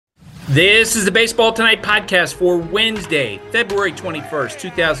This is the Baseball Tonight podcast for Wednesday, February 21st,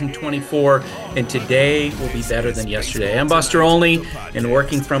 2024, and today will be better than yesterday. I'm Buster Olney, and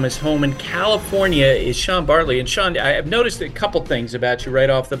working from his home in California is Sean Bartley. And Sean, I've noticed a couple things about you right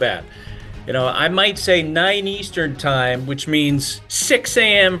off the bat. You know, I might say 9 Eastern time, which means 6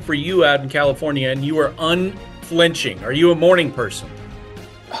 a.m. for you out in California, and you are unflinching. Are you a morning person?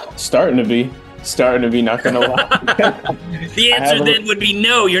 Starting to be, not gonna lie. The answer then would be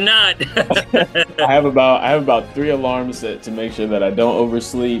no, you're not. I have about 3 alarms to make sure that I don't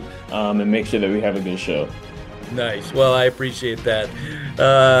oversleep, and make sure that we have a good show. Nice. Well, I appreciate that.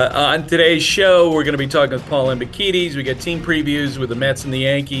 On today's show, we're going to be talking with Paul Embikides. We got team previews with the Mets and the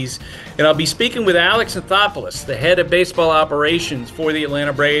Yankees. And I'll be speaking with Alex Anthopoulos, the head of baseball operations for the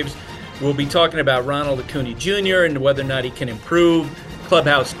Atlanta Braves. We'll be talking about Ronald Acuna Jr. and whether or not he can improve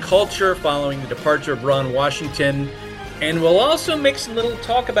clubhouse culture following the departure of Ron Washington. And we'll also mix a little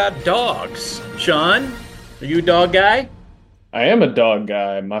talk about dogs. Sean, are you a dog guy? I am a dog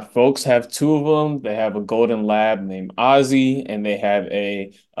guy. My folks have 2 of them. They have a golden lab named Ozzy, and they have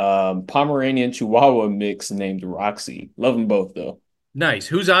a Pomeranian Chihuahua mix named Roxy. Love them both, though. Nice.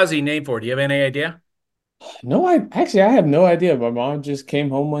 Who's Ozzy named for? Do you have any idea? No, I have no idea. My mom just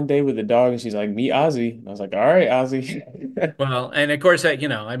came home one day with a dog, and she's like, "Meet Ozzy." And I was like, "All right, Ozzy." Well, and of course,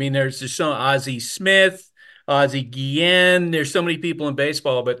 there's just so Ozzie Smith, Ozzie Guillen. There's so many people in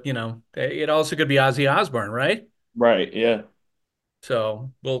baseball, but it also could be Ozzy Osbourne, right? Right. Yeah.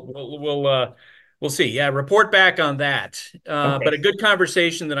 So we'll see. Yeah, report back on that. Okay. But a good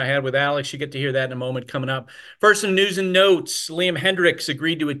conversation that I had with Alex. You get to hear that in a moment coming up. First, some news and notes. Liam Hendriks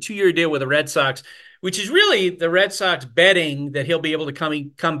agreed to a 2-year deal with the Red Sox, which is really the Red Sox betting that he'll be able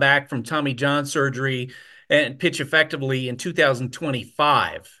to come back from Tommy John surgery and pitch effectively in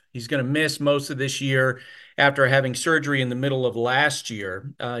 2025. He's going to miss most of this year after having surgery in the middle of last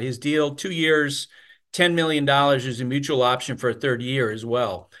year. His deal, 2 years, $10 million, is a mutual option for a 3rd year as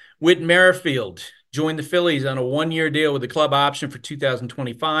well. Whit Merrifield joined the Phillies on a 1-year deal with a club option for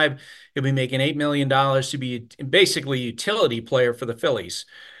 2025. He'll be making $8 million to be basically a utility player for the Phillies.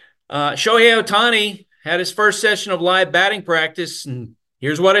 Shohei Ohtani had his first session of live batting practice, and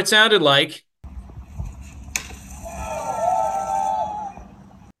here's what it sounded like.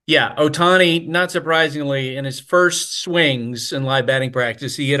 Yeah, Ohtani, not surprisingly, in his first swings in live batting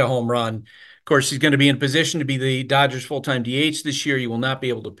practice, he hit a home run. Of course, he's going to be in position to be the Dodgers' full-time DH this year. He will not be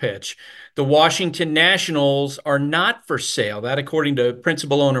able to pitch. The Washington Nationals are not for sale. That, according to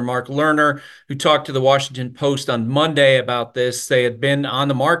principal owner Mark Lerner, who talked to the Washington Post on Monday about this. They had been on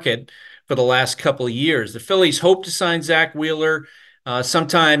the market for the last couple of years. The Phillies hope to sign Zach Wheeler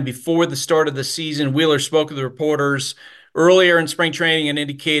sometime before the start of the season. Wheeler spoke with the reporters earlier in spring training and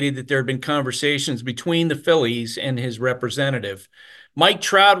indicated that there had been conversations between the Phillies and his representative. Mike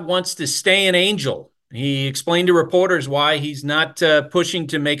Trout wants to stay an Angel. He explained to reporters why he's not pushing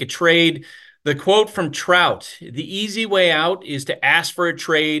to make a trade. The quote from Trout: "The easy way out is to ask for a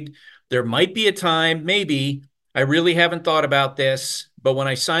trade. There might be a time, maybe. I really haven't thought about this, but when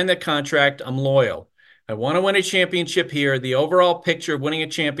I sign that contract, I'm loyal. I want to win a championship here. The overall picture of winning a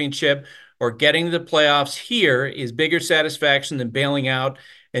championship or getting to the playoffs here is bigger satisfaction than bailing out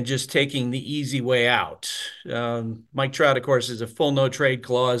and just taking the easy way out." Mike Trout, of course, is a full no-trade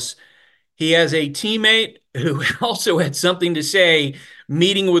clause. He has a teammate who also had something to say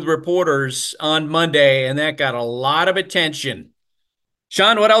meeting with reporters on Monday, and that got a lot of attention.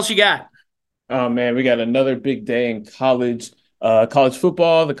 Sean, what else you got? Oh, man, we got another big day in college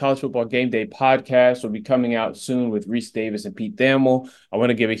football. The College Football Game Day podcast will be coming out soon with Reese Davis and Pete Thamel. I want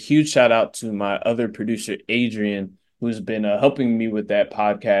to give a huge shout out to my other producer, Adrian, who's been helping me with that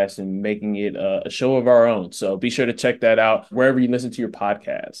podcast and making it a show of our own. So be sure to check that out wherever you listen to your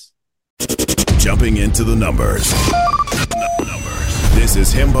podcasts. Jumping into the numbers. This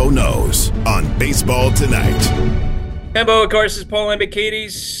is Hembo Knows on Baseball Tonight. Hembo, of course, is Paul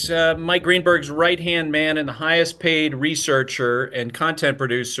Embikides, Mike Greenberg's right-hand man and the highest-paid researcher and content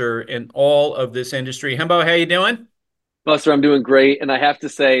producer in all of this industry. Hembo, how you doing? Buster, I'm doing great, and I have to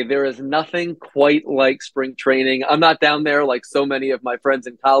say there is nothing quite like spring training. I'm not down there like so many of my friends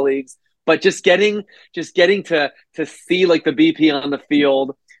and colleagues, but just getting to see like the BP on the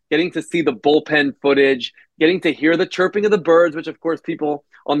field, getting to see the bullpen footage, getting to hear the chirping of the birds, which of course people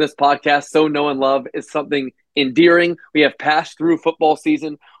on this podcast so know and love, is something endearing. We have passed through football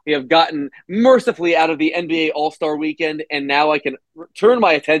season. We have gotten mercifully out of the NBA All-Star weekend, and now I can turn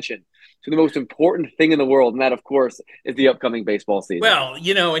my attention to the most important thing in the world, and that, of course, is the upcoming baseball season. Well,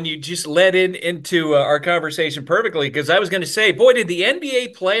 and you just led into our conversation perfectly, because I was going to say, boy, did the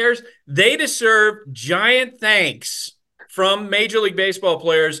NBA players, they deserve giant thanks from Major League Baseball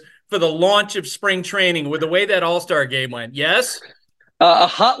players for the launch of spring training with the way that All-Star game went. Yes? A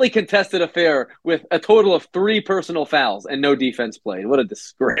hotly contested affair with a total of 3 personal fouls and no defense played. What a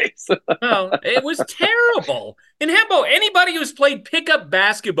disgrace. Well, it was terrible. And how about anybody who's played pickup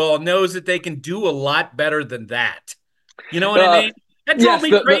basketball knows that they can do a lot better than that. You know what I mean? That drove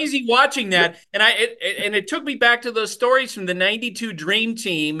yes, me crazy watching that. And it took me back to those stories from the 92 Dream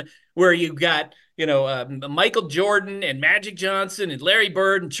Team where you got, Michael Jordan and Magic Johnson and Larry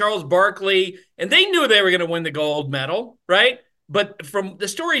Bird and Charles Barkley, and they knew they were going to win the gold medal, right? But from the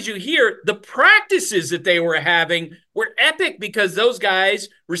stories you hear, the practices that they were having were epic because those guys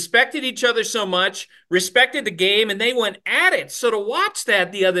respected each other so much, respected the game, and they went at it. So to watch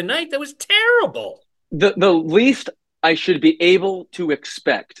that the other night, that was terrible. The least I should be able to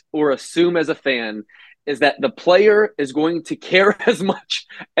expect or assume as a fan is that the player is going to care as much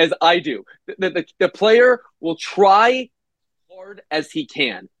as I do. The player will try hard as he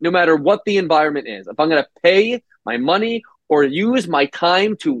can, no matter what the environment is. If I'm going to pay my money or use my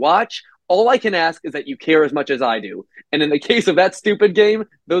time to watch, all I can ask is that you care as much as I do. And in the case of that stupid game,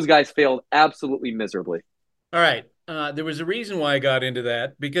 those guys failed absolutely miserably. All right. There was a reason why I got into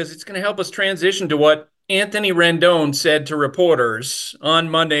that, because it's going to help us transition to what Anthony Rendon said to reporters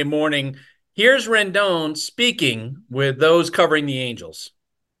on Monday morning. Here's Rendon speaking with those covering the Angels.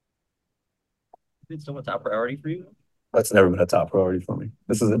 Is it still a top priority for you? That's never been a top priority for me.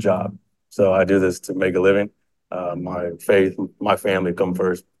 This is a job. So I do this to make a living. My faith, my family come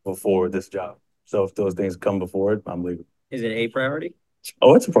first before this job. So if those things come before it, I'm leaving. Is it a priority?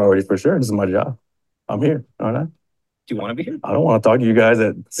 Oh, it's a priority for sure. This is my job. I'm here, aren't I? Do you want to be here? I don't want to talk to you guys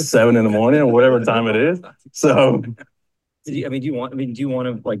at 7 a.m. or whatever time it is. So Do you want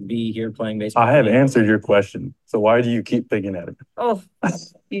to like be here playing baseball? I have answered your question. So why do you keep thinking at it? Oh,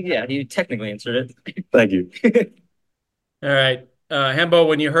 yeah, you technically answered it. Thank you. All right. Hembo,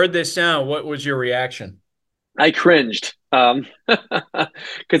 when you heard this sound, what was your reaction? I cringed because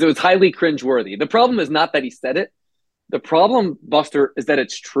it was highly cringeworthy. The problem is not that he said it. The problem, Buster, is that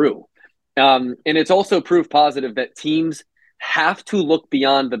it's true. And it's also proof positive that teams have to look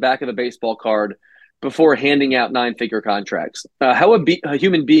beyond the back of the baseball card before handing out 9-figure contracts. How a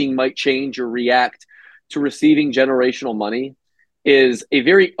human being might change or react to receiving generational money is a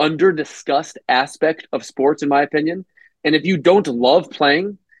very under-discussed aspect of sports, in my opinion. And if you don't love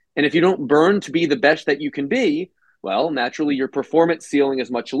playing, and if you don't burn to be the best that you can be, well, naturally your performance ceiling is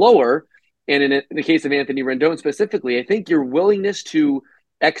much lower. And in the case of Anthony Rendon specifically, I think your willingness to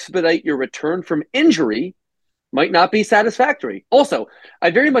expedite your return from injury might not be satisfactory. Also,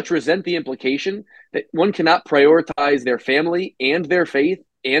 I very much resent the implication that one cannot prioritize their family and their faith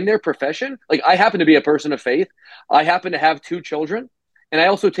and their profession. Like, I happen to be a person of faith. I happen to have 2 children, and I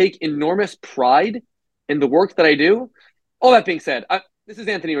also take enormous pride in the work that I do. All that being said, this is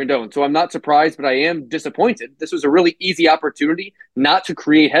Anthony Rendon, so I'm not surprised, but I am disappointed. This was a really easy opportunity not to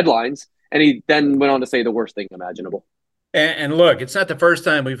create headlines, and he then went on to say the worst thing imaginable. And look, it's not the first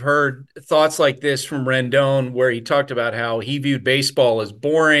time we've heard thoughts like this from Rendon, where he talked about how he viewed baseball as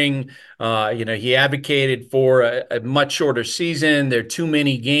boring. He advocated for a much shorter season. There are too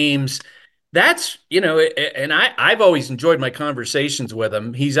many games. That's, and I've always enjoyed my conversations with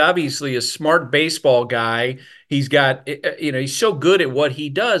him. He's obviously a smart baseball guy. He's got, he's so good at what he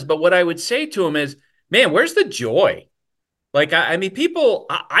does. But what I would say to him is, man, where's the joy? Like, I mean,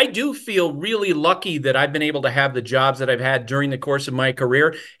 I do feel really lucky that I've been able to have the jobs that I've had during the course of my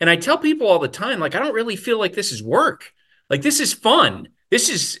career. And I tell people all the time, like, I don't really feel like this is work. Like, this is fun. This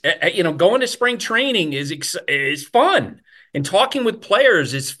is, going to spring training is fun. And talking with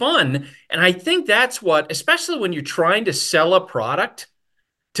players is fun. And I think that's what, especially when you're trying to sell a product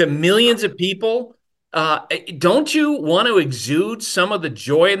to millions of people, don't you want to exude some of the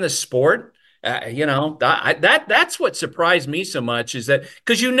joy in the sport? That's what surprised me so much, is that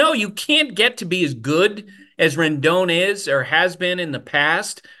because you can't get to be as good as Rendon is or has been in the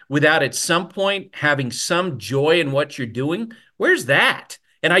past without at some point having some joy in what you're doing. Where's that?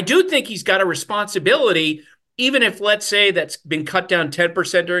 And I do think he's got a responsibility, even if, let's say, that's been cut down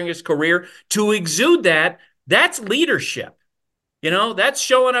 10% during his career, to exude that. That's leadership. That's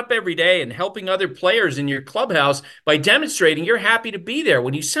showing up every day and helping other players in your clubhouse by demonstrating you're happy to be there.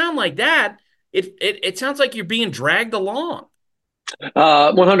 When you sound like that, it sounds like you're being dragged along.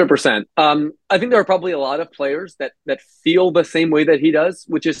 100%. I think there are probably a lot of players that feel the same way that he does,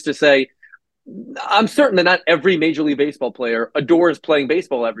 which is to say, I'm certain that not every Major League Baseball player adores playing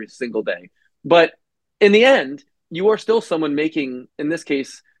baseball every single day. But in the end, you are still someone making, in this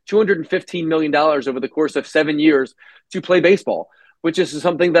case, $215 million over the course of 7 years to play baseball, which is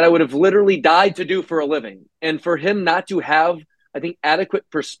something that I would have literally died to do for a living. And for him not to have I think adequate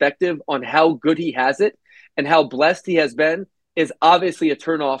perspective on how good he has it and how blessed he has been is obviously a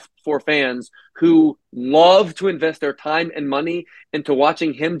turnoff for fans who love to invest their time and money into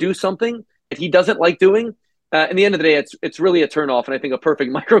watching him do something that he doesn't like doing. In the end of the day, it's really a turnoff, and I think a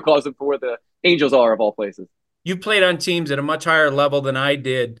perfect microcosm for where the Angels are of all places. You played on teams at a much higher level than I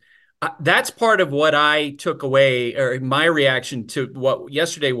did. That's part of what I took away, or my reaction to what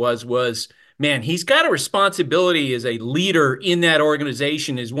yesterday was, man, he's got a responsibility as a leader in that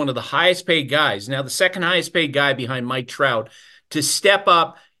organization, as one of the highest paid guys. Now, the second highest paid guy behind Mike Trout, to step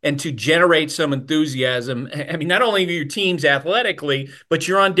up and to generate some enthusiasm. I mean, not only are your teams athletically, but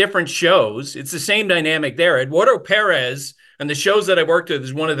you're on different shows. It's the same dynamic there. Eduardo Perez and the shows that I've worked with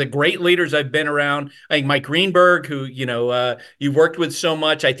is one of the great leaders I've been around. I think Mike Greenberg, who, you've worked with so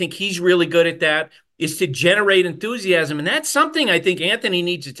much, I think he's really good at that, is to generate enthusiasm. And that's something I think Anthony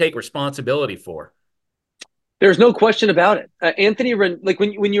needs to take responsibility for. There's no question about it. Anthony, like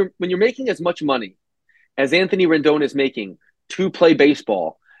when you're making as much money as Anthony Rendon is making to play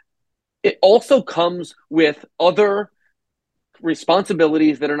baseball, it also comes with other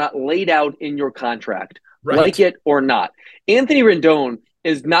responsibilities that are not laid out in your contract, Right. Like it or not. Anthony Rendon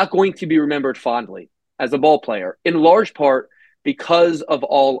is not going to be remembered fondly as a ball player, in large part because of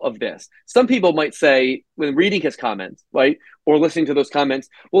all of this. Some people might say, when reading his comments, right, or listening to those comments,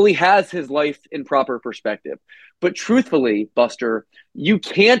 well, he has his life in proper perspective. But truthfully, Buster, you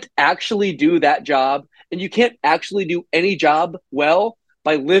can't actually do that job, and you can't actually do any job well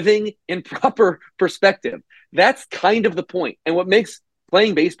by living in proper perspective. That's kind of the point. And what makes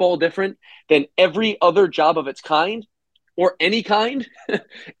playing baseball different than every other job of its kind or any kind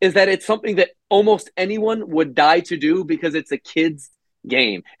is that it's something that almost anyone would die to do because it's a kid's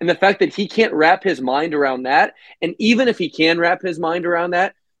game. And the fact that he can't wrap his mind around that, and even if he can wrap his mind around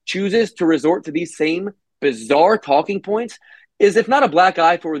that, chooses to resort to these same bizarre talking points is, if not a black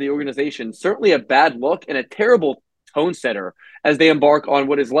eye for the organization, certainly a bad look and a terrible tone setter as they embark on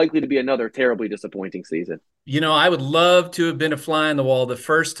what is likely to be another terribly disappointing season. I would love to have been a fly on the wall the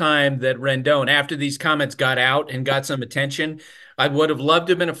first time that Rendon, after these comments got out and got some attention, I would have loved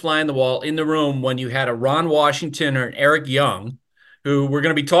to have been a fly on the wall in the room when you had a Ron Washington or an Eric Young, who we're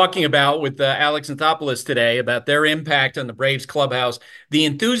going to be talking about with Alex Anthopoulos today about their impact on the Braves clubhouse, the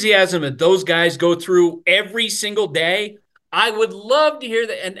enthusiasm that those guys go through every single day. I would love to hear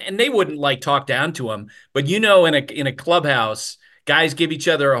that, and they wouldn't like talk down to him, but in a clubhouse, guys give each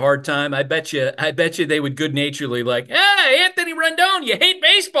other a hard time. I bet you they would good naturedly like, hey, Anthony Rendon, you hate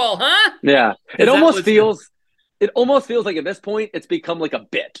baseball, huh? Yeah, it almost feels like at this point it's become like a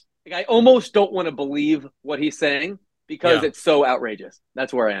bit. Like, I almost don't want to believe what he's saying because it's so outrageous.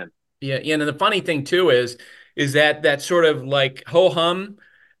 That's where I am. Yeah, and the funny thing too is that sort of like ho hum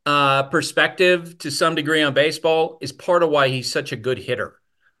perspective to some degree on baseball is part of why he's such a good hitter.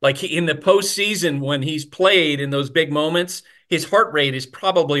 Like in the postseason, when he's played in those big moments, his heart rate is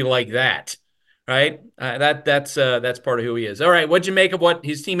probably like that, right? That's part of who he is. All right, what'd you make of what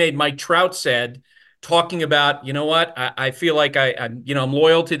his teammate Mike Trout said, talking about, you know what, I feel like I'm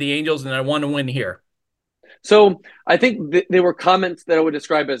loyal to the Angels and I want to win here. So I think they were comments that I would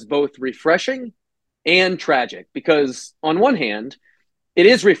describe as both refreshing and tragic, because on one hand, it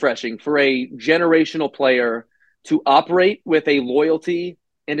is refreshing for a generational player to operate with a loyalty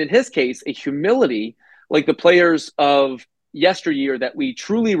and, in his case, a humility like the players of yesteryear that we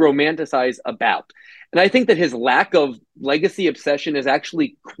truly romanticize about. And I think that his lack of legacy obsession is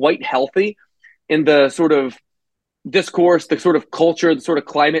actually quite healthy in the sort of discourse, the sort of culture, the sort of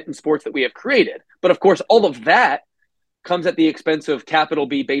climate in sports that we have created. But of course, all of that comes at the expense of capital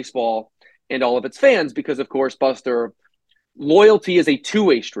B baseball and all of its fans, because of course, Buster, loyalty is a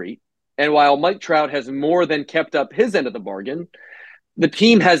two-way street. And while Mike Trout has more than kept up his end of the bargain, the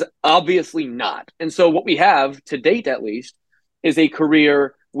team has obviously not. And so what we have, to date at least, is a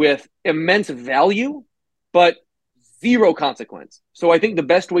career with immense value, but zero consequence. So I think the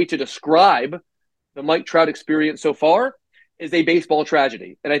best way to describe the Mike Trout experience so far is a baseball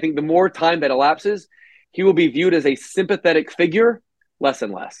tragedy. And I think the more time that elapses, he will be viewed as a sympathetic figure less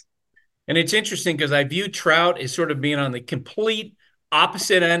and less. And it's interesting because I view Trout as sort of being on the complete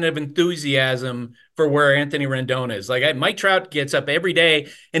opposite end of enthusiasm for where Anthony Rendon is. Like Mike Trout gets up every day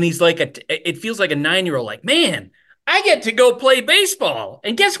and he's like, it feels like a 9-year-old, like, man, I get to go play baseball.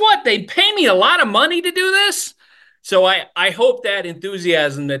 And guess what? They pay me a lot of money to do this. So I hope that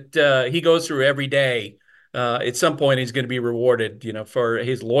enthusiasm that he goes through every day, at some point he's going to be rewarded, for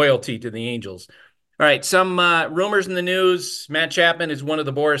his loyalty to the Angels. All right, some rumors in the news. Matt Chapman is one of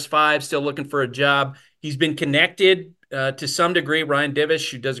the Boris Five, still looking for a job. He's been connected to some degree. Ryan Divish,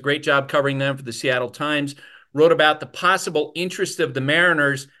 who does a great job covering them for the Seattle Times, wrote about the possible interest of the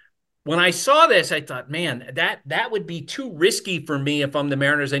Mariners. When I saw this, I thought, man, that would be too risky for me if I'm the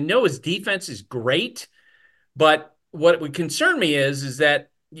Mariners. I know his defense is great, but what would concern me is that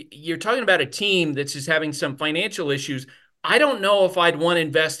you're talking about a team that's just having some financial issues. I don't know if I'd want to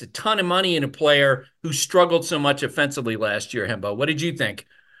invest a ton of money in a player who struggled so much offensively last year, Hembo. What did you think?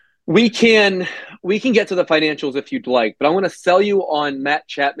 We can get to the financials if you'd like, but I want to sell you on Matt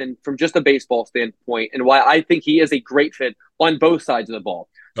Chapman from just a baseball standpoint and why I think he is a great fit on both sides of the ball.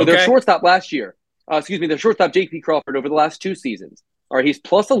 So their Okay. shortstop last year, their shortstop JP Crawford over the last 2 seasons. All right, he's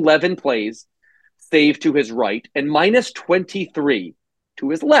plus 11 plays saved to his right and minus 23 to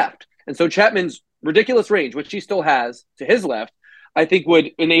his left. And so Chapman's ridiculous range, which he still has to his left, I think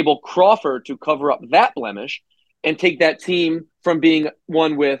would enable Crawford to cover up that blemish and take that team from being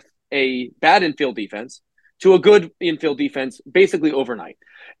one with a bad infield defense to a good infield defense basically overnight.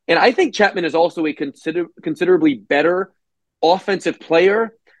 And I think Chapman is also a considerably better offensive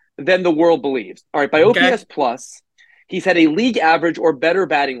player than the world believes. All right, by Okay. OPS plus, he's had a league average or better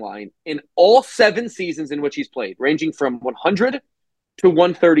batting line in all 7 seasons in which he's played, ranging from 100 to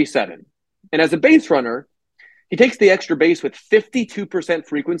 137. And as a base runner, he takes the extra base with 52%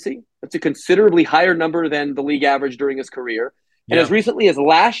 frequency. That's a considerably higher number than the league average during his career. And as Yeah. recently as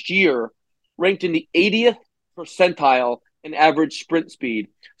last year, ranked in the 80th percentile in average sprint speed.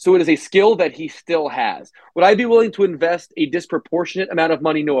 So it is a skill that he still has. Would I be willing to invest a disproportionate amount of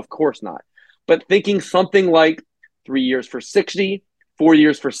money? No, of course not. But thinking something like 3 years for 60, 4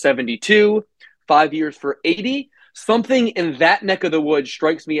 years for 72, 5 years for 80, something in that neck of the woods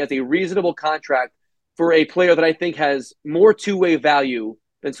strikes me as a reasonable contract for a player that I think has more two-way value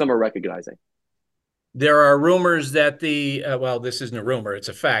than some are recognizing. There are rumors that this isn't a rumor, it's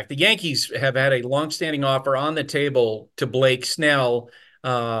a fact. The Yankees have had a longstanding offer on the table to Blake Snell.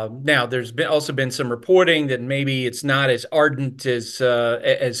 Now, there's also been some reporting that maybe it's not as ardent as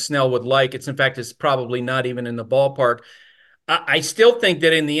Snell would like. In fact, it's probably not even in the ballpark. I still think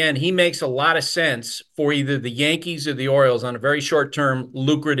that in the end, he makes a lot of sense for either the Yankees or the Orioles on a very short-term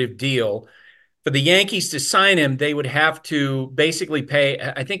lucrative deal. For the Yankees to sign him, they would have to basically pay,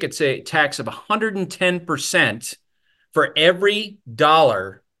 I think it's a tax of 110% for every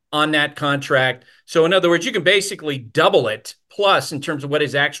dollar on that contract. So, in other words, you can basically double it plus in terms of what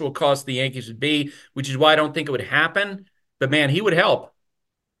his actual cost to the Yankees would be, which is why I don't think it would happen. But man, he would help.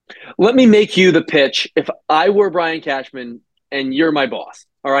 Let me make you the pitch. If I were Brian Cashman and you're my boss,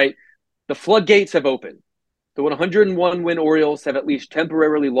 all right, the floodgates have opened. The 101-win Orioles have at least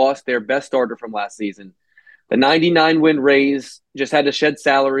temporarily lost their best starter from last season. The 99-win Rays just had to shed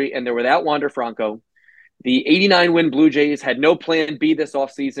salary, and they're without Wander Franco. The 89-win Blue Jays had no plan B this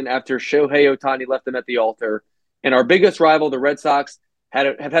offseason after Shohei Ohtani left them at the altar. And our biggest rival, the Red Sox,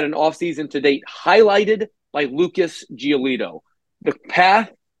 have had an offseason to date highlighted by Lucas Giolito. The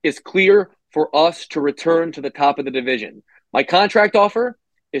path is clear for us to return to the top of the division. My contract offer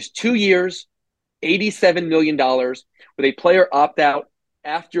is 2 years, $87 million with a player opt-out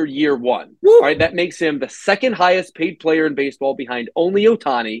after year one. Woo! All right, that makes him the second highest paid player in baseball behind only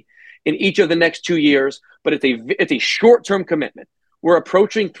Ohtani in each of the next 2 years, but it's a short-term commitment. We're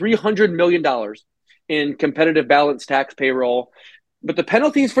approaching $300 million in competitive balance tax payroll, but the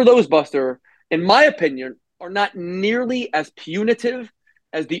penalties for those, Buster, in my opinion, are not nearly as punitive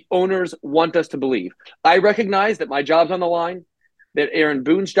as the owners want us to believe. I recognize that my job's on the line, that Aaron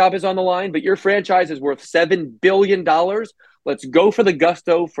Boone's job is on the line, but your franchise is worth $7 billion. Let's go for the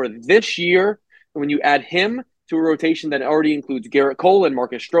gusto for this year. And when you add him to a rotation that already includes Garrett Cole and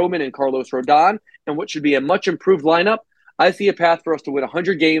Marcus Stroman and Carlos Rodon, and what should be a much improved lineup, I see a path for us to win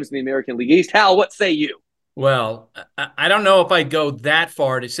 100 games in the American League East. Hal, what say you? Well, I don't know if I'd go that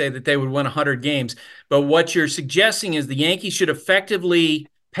far to say that they would win 100 games, but what you're suggesting is the Yankees should effectively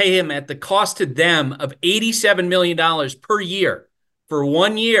pay him at the cost to them of $87 million per year for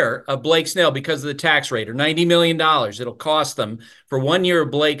 1 year of Blake Snell because of the tax rate, or $90 million it'll cost them for 1 year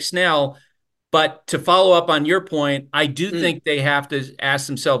of Blake Snell. But to follow up on your point, I do think they have to ask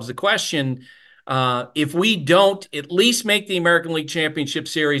themselves the question, if we don't at least make the American League Championship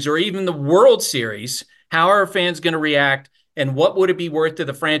Series or even the World Series, how are fans going to react? And what would it be worth to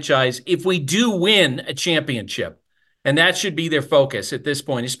the franchise if we do win a championship? And that should be their focus at this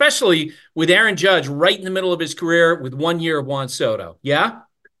point, especially with Aaron Judge right in the middle of his career with 1 year of Juan Soto. Yeah?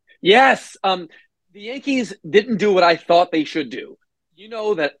 Yes. The Yankees didn't do what I thought they should do. You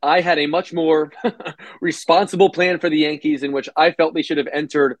know that I had a much more responsible plan for the Yankees in which I felt they should have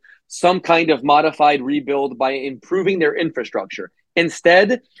entered some kind of modified rebuild by improving their infrastructure.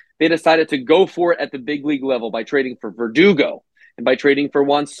 Instead, they decided to go for it at the big league level by trading for Verdugo and by trading for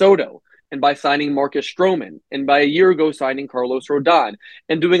Juan Soto. and by signing Marcus Stroman, and by a year ago signing Carlos Rodon,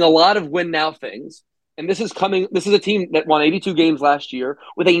 and doing a lot of win now things. And this is a team that won 82 games last year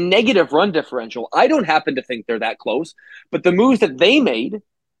with a negative run differential. I don't happen to think they're that close, but the moves that they made,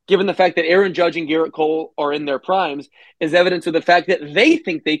 given the fact that Aaron Judge and Garrett Cole are in their primes, is evidence of the fact that they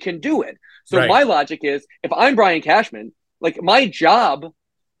think they can do it. So Right. my logic is, if I'm Brian Cashman, like, my job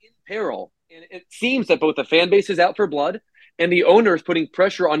in peril, and it seems that both the fan base is out for blood and the owner is putting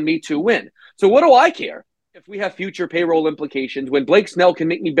pressure on me to win. So what do I care if we have future payroll implications when Blake Snell can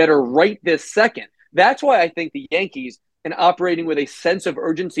make me better right this second? That's why I think the Yankees, and operating with a sense of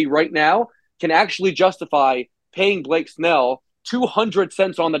urgency right now, can actually justify paying Blake Snell 200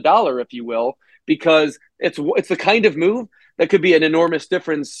 cents on the dollar, if you will, because it's the kind of move that could be an enormous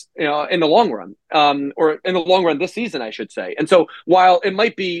difference, in the long run, or in the long run this season, I should say. And so while it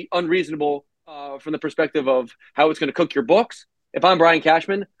might be unreasonable from the perspective of how it's going to cook your books, if I'm Brian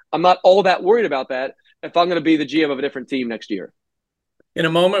Cashman, I'm not all that worried about that if I'm going to be the GM of a different team next year. In a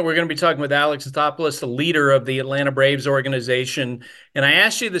moment, we're going to be talking with Alex Anthopoulos, the leader of the Atlanta Braves organization. And I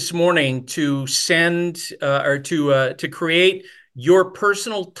asked you this morning to send or to create your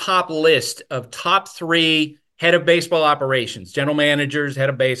personal top list of top 3 head of baseball operations, general managers, head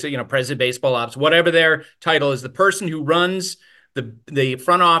of president of baseball ops, whatever their title is, the person who runs the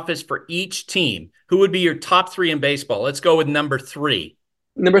front office for each team. Who would be your top 3 in baseball? Let's go with number 3.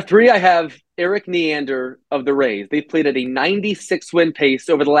 Number 3, I have Eric Neander of the Rays. They've played at a 96-win pace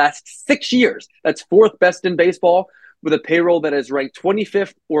over the last 6 years. That's 4th best in baseball, with a payroll that is ranked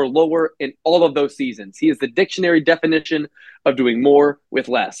 25th or lower in all of those seasons. He is the dictionary definition of doing more with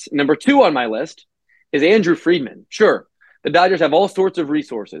less. Number 2 on my list is Andrew Friedman. Sure, the Dodgers have all sorts of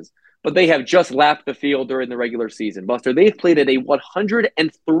resources, but they have just lapped the field during the regular season. Buster, they've played at a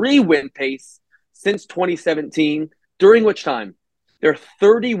 103-win pace since 2017, during which time they're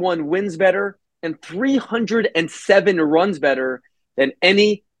 31 wins better and 307 runs better than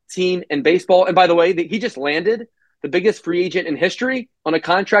any team in baseball. And by the way, he just landed the biggest free agent in history on a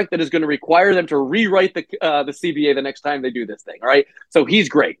contract that is going to require them to rewrite the CBA the next time they do this thing. All right. So he's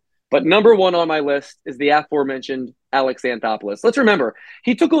great. But number 1 on my list is the aforementioned Alex Anthopoulos. Let's remember,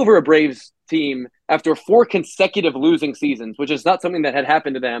 he took over a Braves team after 4 consecutive losing seasons, which is not something that had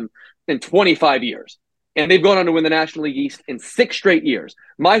happened to them in 25 years. And they've gone on to win the National League East in 6 straight years.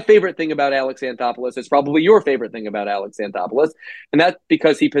 My favorite thing about Alex Anthopoulos is probably your favorite thing about Alex Anthopoulos, and that's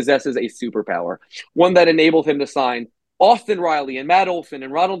because he possesses a superpower, one that enabled him to sign Austin Riley and Matt Olson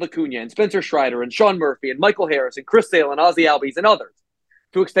and Ronald Acuna and Spencer Strider and Sean Murphy and Michael Harris and Chris Sale and Ozzie Albies and others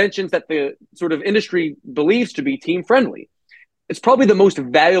to extensions that the sort of industry believes to be team-friendly. It's probably the most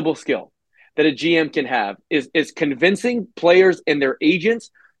valuable skill that a GM can have is convincing players and their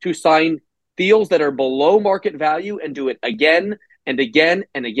agents to sign deals that are below market value and do it again and again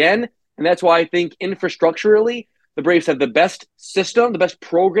and again. And that's why I think infrastructurally, the Braves have the best system, the best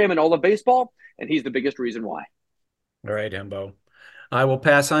program in all of baseball, and he's the biggest reason why. All right, Hembo. I will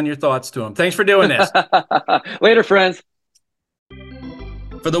pass on your thoughts to him. Thanks for doing this. Later, friends.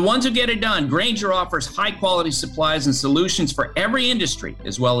 For the ones who get it done, Grainger offers high-quality supplies and solutions for every industry,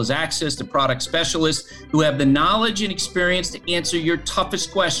 as well as access to product specialists who have the knowledge and experience to answer your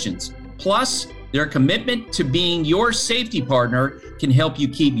toughest questions. Plus, their commitment to being your safety partner can help you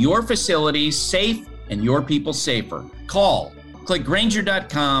keep your facilities safe and your people safer. Call, click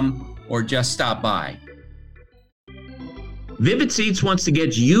Grainger.com, or just stop by. Vivid Seats wants to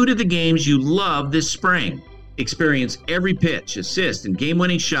get you to the games you love this spring. Experience every pitch, assist, and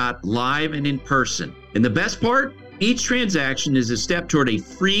game-winning shot live and in person. And the best part? Each transaction is a step toward a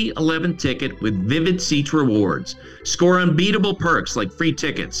free 11 ticket with Vivid Seats rewards. Score unbeatable perks like free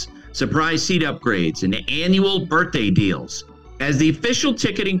tickets, surprise seat upgrades, and annual birthday deals. As the official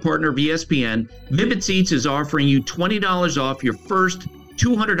ticketing partner of ESPN, Vivid Seats is offering you $20 off your first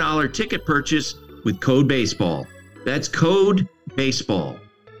 $200 ticket purchase with code BASEBALL. That's code BASEBALL.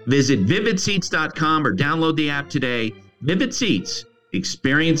 Visit vividseats.com or download the app today. Vivid Seats.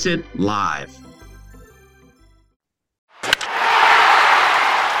 Experience it live.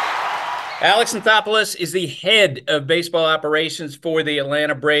 Alex Anthopoulos is the head of baseball operations for the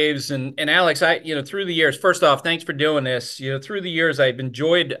Atlanta Braves. And Alex, through the years, first off, thanks for doing this. Through the years, I've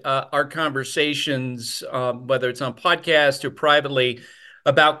enjoyed our conversations, whether it's on podcast or privately,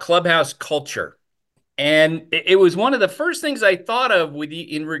 about clubhouse culture. And it was one of the first things I thought of with you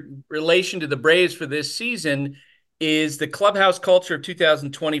in relation to the Braves for this season is the clubhouse culture of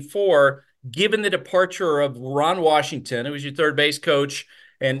 2024, given the departure of Ron Washington, who was your third base coach,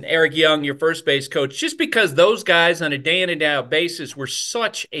 and Eric Young, your first base coach, just because those guys on a day in and day out basis were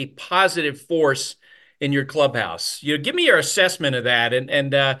such a positive force in your clubhouse. Give me your assessment of that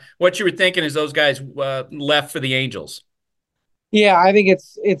and what you were thinking as those guys left for the Angels. Yeah, I think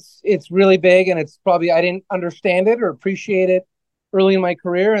it's really big, and it's probably I didn't understand it or appreciate it early in my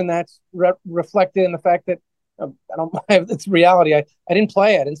career, and that's reflected in the fact that I don't. It's reality. I didn't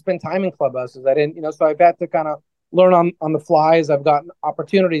play. I didn't spend time in clubhouses. I didn't, so I've had to kind of learn on the fly as I've gotten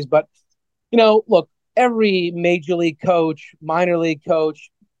opportunities. But look, every major league coach, minor league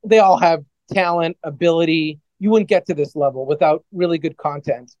coach, they all have talent, ability. You wouldn't get to this level without really good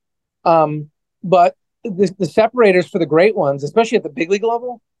content. But the separators for the great ones, especially at the big league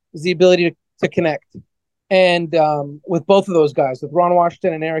level, is the ability to connect. And with both of those guys, with Ron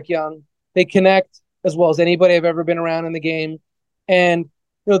Washington and Eric Young, they connect as well as anybody I've ever been around in the game. And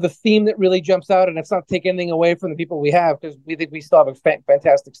the theme that really jumps out, and it's not taking anything away from the people we have because we think we still have a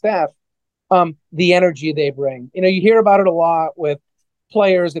fantastic staff. The energy they bring. You hear about it a lot with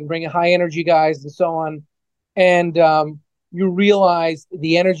players and bringing high energy guys and so on. And you realize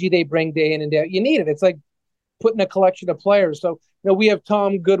the energy they bring day in and day out. You need it. It's like putting a collection of players. So, we have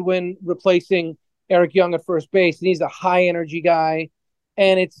Tom Goodwin replacing Eric Young at first base, and he's a high energy guy.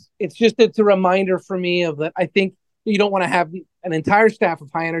 And it's a reminder for me of that. I think you don't want to have an entire staff of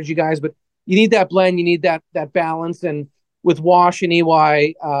high energy guys, but you need that blend. You need that balance. And with Wash and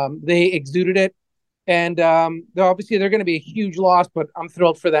EY, they exuded it. And obviously they're going to be a huge loss, but I'm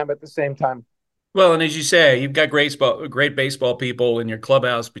thrilled for them at the same time. Well, and as you say, you've got great baseball people in your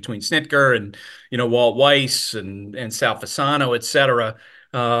clubhouse between Snitker and Walt Weiss and Sal Fasano, et cetera.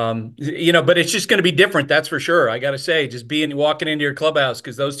 But it's just going to be different, that's for sure. I got to say, just walking into your clubhouse,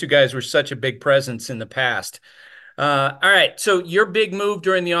 because those two guys were such a big presence in the past. All right, so your big move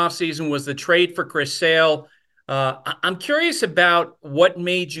during the offseason was the trade for Chris Sale. I'm curious about what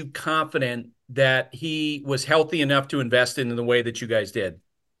made you confident that he was healthy enough to invest in the way that you guys did.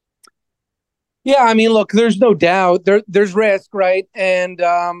 Yeah, I mean, look, there's no doubt there's risk, right? And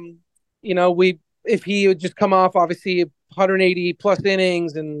if he would just come off obviously 180 plus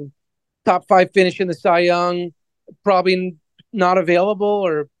innings and top 5 finish in the Cy Young, probably not available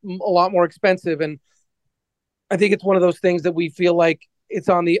or a lot more expensive. And I think it's one of those things that we feel like it's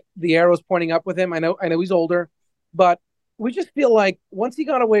on the arrows pointing up with him. I know he's older, but we just feel like once he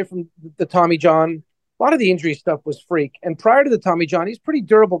got away from the Tommy John, a lot of the injury stuff was freak. And prior to the Tommy John, he's a pretty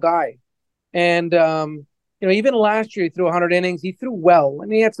durable guy. And, even last year, he threw 100 innings. He threw well,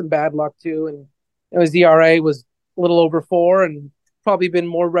 and he had some bad luck too. And his ERA was a little over 4 and probably been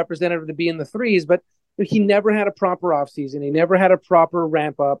more representative to be in the 3s, but he never had a proper offseason. He never had a proper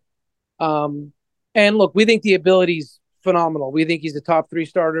ramp up. And look, we think the ability's phenomenal. We think he's a top 3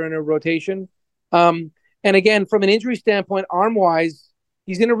 starter in a rotation. And again, from an injury standpoint, arm-wise,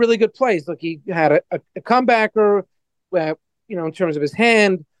 he's in a really good place. Look, he had a comebacker, in terms of his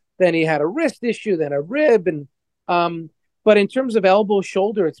hand. Then he had a wrist issue, then a rib, and but in terms of elbow,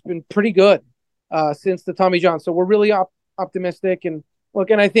 shoulder, it's been pretty good since the Tommy John. So we're really optimistic. And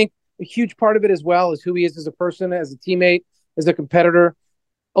look, and I think a huge part of it as well is who he is as a person, as a teammate, as a competitor.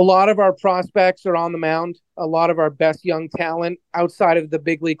 A lot of our prospects are on the mound. A lot of our best young talent outside of the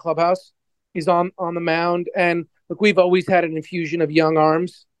big league clubhouse is on the mound. And look, we've always had an infusion of young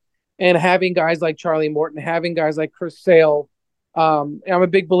arms, and having guys like Charlie Morton, having guys like Chris Sale. I'm a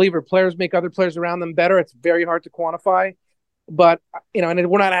big believer. Players make other players around them better. It's very hard to quantify, but and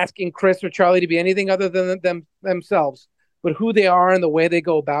we're not asking Chris or Charlie to be anything other than themselves, but who they are and the way they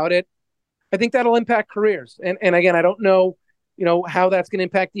go about it. I think that'll impact careers. And again, I don't know, how that's going to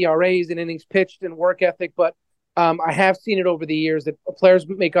impact ERAs and innings pitched and work ethic, but I have seen it over the years that players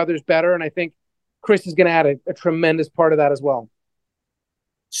make others better. And I think Chris is going to add a tremendous part of that as well.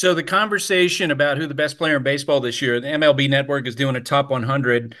 So the conversation about who the best player in baseball this year, the MLB Network is doing a top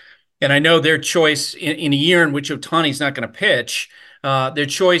 100, and I know their choice in a year in which Ohtani's not going to pitch, their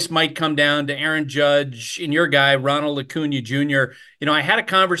choice might come down to Aaron Judge and your guy, Ronald Acuna Jr. I had a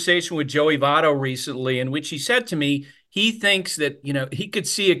conversation with Joey Votto recently in which he said to me he thinks that, he could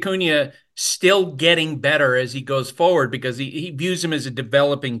see Acuna still getting better as he goes forward because he views him as a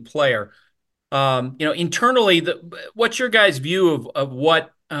developing player. Internally, what's your guys' view of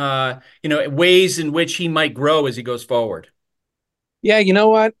what, ways in which he might grow as he goes forward? Yeah, you know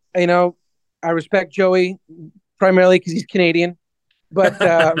what? I respect Joey primarily because he's Canadian, but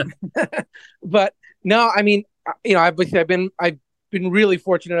but no, I mean, I've been really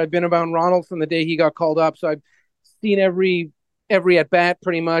fortunate. I've been around Ronald from the day he got called up, so I've seen every at bat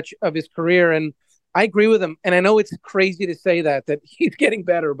pretty much of his career, and I agree with him. And I know it's crazy to say that he's getting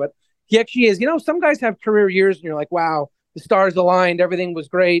better, but he actually is. Some guys have career years, and you're like, wow, the stars aligned, everything was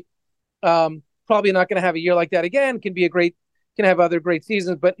great. Probably not going to have a year like that again. Can have other great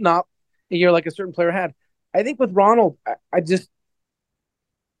seasons, but not. a year like a certain player had. I think with Ronald, I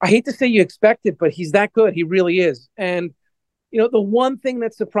hate to say you expect it, but he's that good. He really is. And the one thing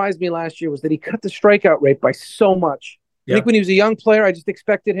that surprised me last year was that he cut the strikeout rate by so much. I Yeah. think when he was a young player, I just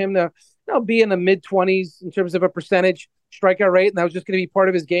expected him to be in the mid-20s in terms of a percentage strikeout rate, and that was just going to be part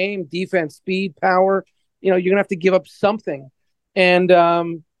of his game: defense, speed, power. You're going to have to give up something. And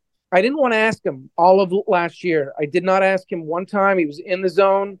I didn't want to ask him all of last year. I did not ask him one time. He was in the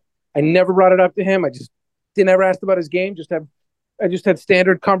zone. I never brought it up to him. I just didn't ever ask about his game. I just had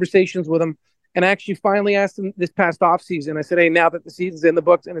standard conversations with him. And I actually finally asked him this past offseason. I said, hey, now that the season's in the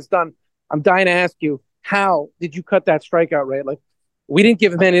books and it's done, I'm dying to ask you, how did you cut that strikeout rate? Like, we didn't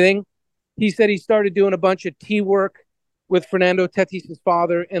give him anything. He said he started doing a bunch of tee work with Fernando Tatis's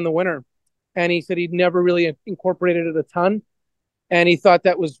father in the winter. And he said he'd never really incorporated it a ton. And he thought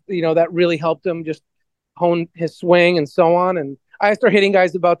that was, that really helped him just hone his swing and so on. And I started hitting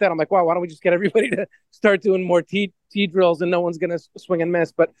guys about that. I'm like, wow, why don't we just get everybody to start doing more tee drills and no one's going to swing and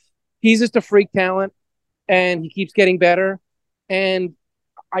miss. But he's just a freak talent and he keeps getting better. And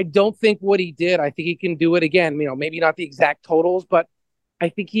I don't think what he did, I think he can do it again. Maybe not the exact totals, but I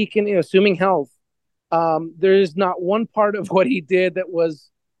think he can, assuming health. There's not one part of what he did that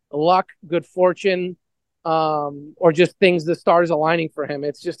was luck, good fortune, or just things, the stars aligning for him.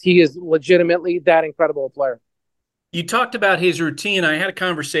 It's just he is legitimately that incredible a player. You talked about his routine. I had a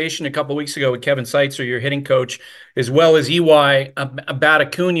conversation a couple of weeks ago with Kevin Seitzer, your hitting coach, as well as EY, about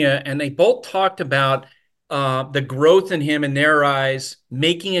Acuna, and they both talked about the growth in him in their eyes,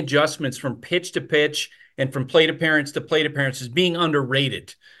 making adjustments from pitch to pitch and from plate appearance to plate appearance as being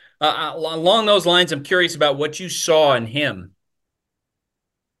underrated. Along those lines, I'm curious about what you saw in him.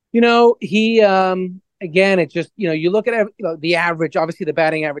 He again, it's just, you look at the average. Obviously, the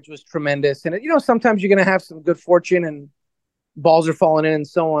batting average was tremendous, and sometimes you're going to have some good fortune and balls are falling in and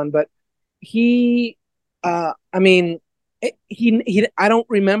so on. But he, I mean, I don't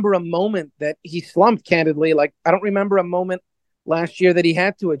remember a moment that he slumped. Candidly, like I don't remember a moment last year that he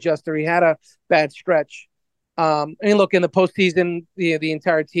had to adjust or he had a bad stretch. And look, in the postseason, the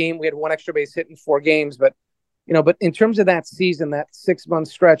entire team, we had one extra base hit in 4 games, but in terms of that season, that 6-month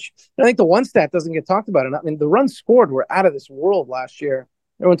stretch, I think the one stat doesn't get talked about enough. I mean, the runs scored were out of this world last year.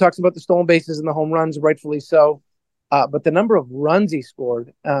 Everyone talks about the stolen bases and the home runs, rightfully so. But the number of runs he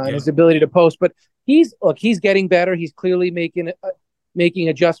scored and his ability to post. But he's getting better. He's clearly making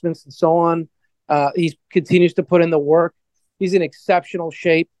adjustments and so on. He continues to put in the work. He's in exceptional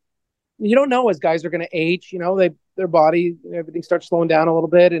shape. You don't know as guys are going to age. Their body, everything starts slowing down a little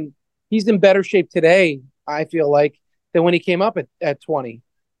bit, and he's in better shape today, I feel like, than when he came up at 20,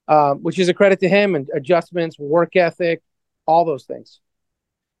 which is a credit to him, and adjustments, work ethic, all those things.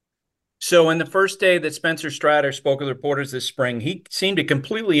 So in the first day that Spencer Strider spoke with reporters this spring, he seemed to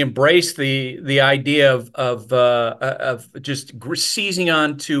completely embrace the idea of just seizing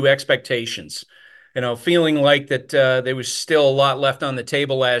on to expectations. Feeling like that there was still a lot left on the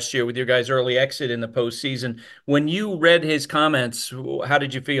table last year with your guys' early exit in the postseason. When you read his comments, how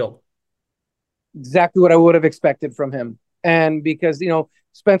did you feel? Exactly what I would have expected from him. And because,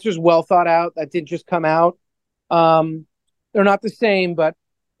 Spencer's well thought out, that didn't just come out. They're not the same, but,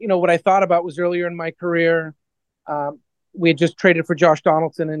 what I thought about was earlier in my career, we had just traded for Josh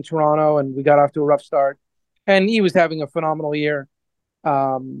Donaldson in Toronto, and we got off to a rough start. And he was having a phenomenal year.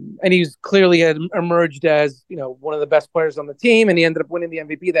 And he's clearly had emerged as, one of the best players on the team, and he ended up winning the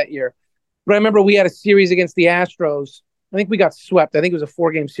MVP that year. But I remember we had a series against the Astros. I think we got swept. I think it was a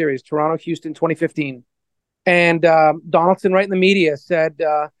 4-game series, Toronto-Houston 2015. And Donaldson, right in the media, said,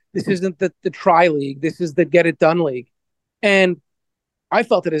 this isn't the try league. This is the get it done league. And I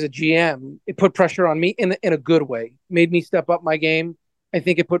felt it as a GM. It put pressure on me in a good way, made me step up my game. I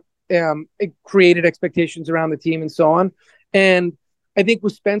think it created expectations around the team and so on. And I think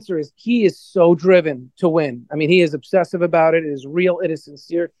with Spencer he is so driven to win. I mean, he is obsessive about it. It is real. It is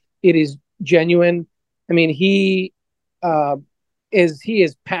sincere. It is genuine. I mean, he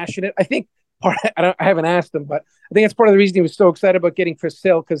is passionate. I think I haven't asked him, but I think that's part of the reason he was so excited about getting Chris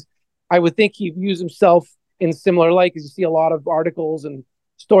Sale, because I would think he views himself in similar light, because you see a lot of articles and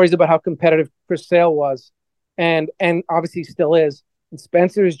stories about how competitive Chris Sale was, and obviously still is. And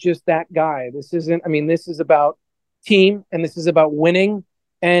Spencer is just that guy. This is about team, and this is about winning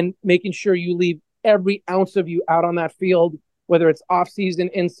and making sure you leave every ounce of you out on that field, whether it's off season,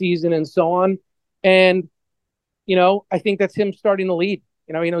 in season, and so on. And I think that's him starting to lead.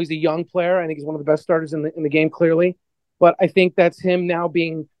 He's a young player. I think he's one of the best starters in the game, clearly. But I think that's him now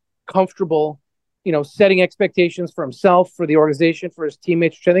being comfortable, setting expectations for himself, for the organization, for his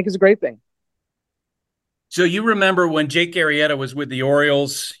teammates, which I think is a great thing. So you remember when Jake Arrieta was with the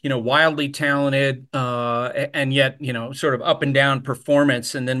Orioles, wildly talented, and yet, sort of up and down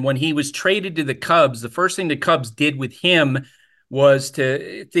performance. And then when he was traded to the Cubs, the first thing the Cubs did with him was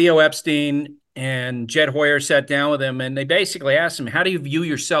to Theo Epstein and Jed Hoyer sat down with him and they basically asked him, how do you view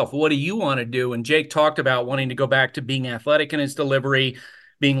yourself? What do you want to do? And Jake talked about wanting to go back to being athletic in his delivery,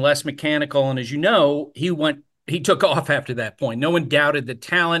 being less mechanical. And as you know, he took off after that point. No one doubted the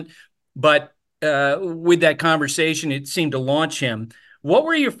talent, but with that conversation, it seemed to launch him. What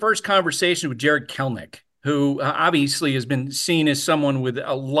were your first conversations with Jared Kelnick, who obviously has been seen as someone with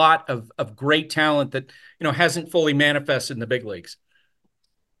a lot of great talent that hasn't fully manifested in the big leagues?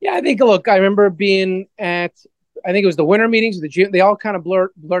 Yeah, I think, look, I remember being at, I think it was the winter meetings, the June, they all kind of blur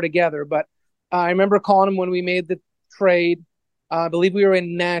together. But I remember calling him when we made the trade. I believe we were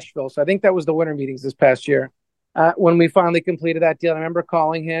in Nashville. So I think that was the winter meetings this past year when we finally completed that deal. I remember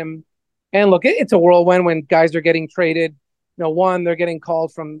calling him. And look, it's a whirlwind when guys are getting traded. One, they're getting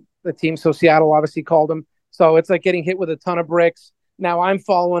called from the team. So Seattle obviously called him. So it's like getting hit with a ton of bricks. Now I'm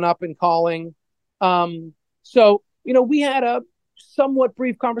following up and calling. So, we had a somewhat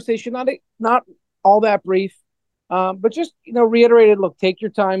brief conversation, not all that brief, but just, reiterated, look, take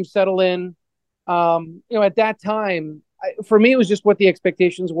your time, settle in. At that time, for me, it was just what the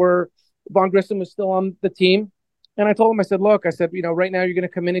expectations were. Vaughn Grissom was still on the team. And I told him, I said, look, right now you're going to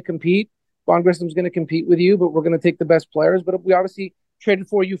come in and compete. Vaughn Grissom's going to compete with you, but we're going to take the best players. But we obviously traded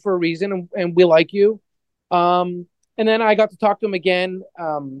for you for a reason, and we like you. And then I got to talk to him again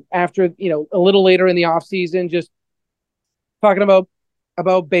after, a little later in the offseason, just talking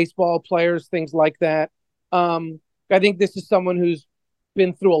about baseball players, things like that. I think this is someone who's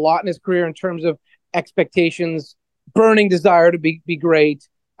been through a lot in his career in terms of expectations, burning desire to be great.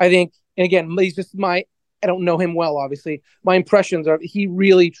 I think, and again, he's just I don't know him well, obviously. My impressions are he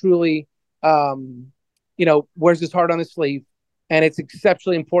really, truly, wears his heart on his sleeve, and it's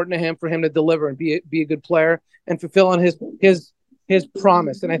exceptionally important to him for him to deliver and be a good player and fulfill on his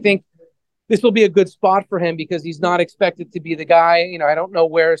promise. And I think this will be a good spot for him because he's not expected to be the guy. I don't know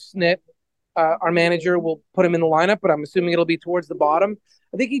where Snit, our manager, will put him in the lineup, but I'm assuming it'll be towards the bottom.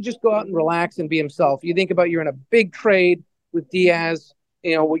 I think he'd just go out and relax and be himself. You think about you're in a big trade with Diaz.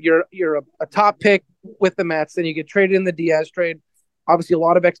 You're a top pick with the Mets, then you get traded in the Diaz trade. Obviously, a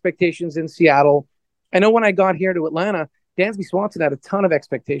lot of expectations in Seattle. I know when I got here to Atlanta, Dansby Swanson had a ton of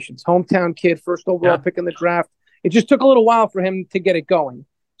expectations. Hometown kid, first overall pick in the draft. It just took a little while for him to get it going.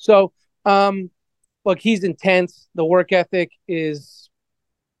 So, look, he's intense. The work ethic is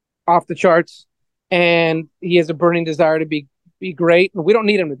off the charts, and he has a burning desire to be great. We don't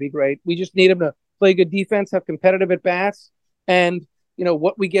need him to be great. We just need him to play good defense, have competitive at bats, and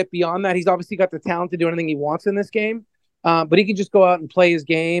what we get beyond that. He's obviously got the talent to do anything he wants in this game, but he can just go out and play his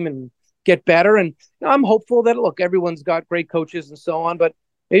game and get better. And I'm hopeful that, look, everyone's got great coaches and so on, but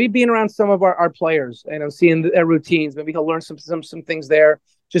maybe being around some of our players and seeing their routines, maybe he'll learn some things there,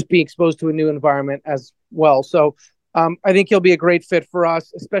 just be exposed to a new environment as well. So I think he'll be a great fit for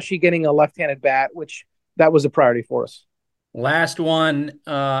us, especially getting a left-handed bat, which that was a priority for us. Last one,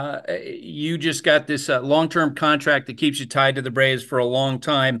 you just got this long-term contract that keeps you tied to the Braves for a long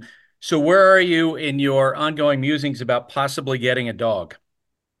time. So where are you in your ongoing musings about possibly getting a dog?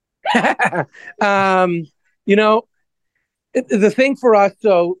 The thing for us,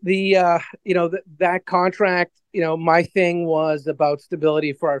 so that contract, my thing was about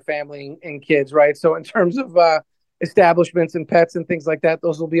stability for our family and kids, right? So in terms of establishments and pets and things like that,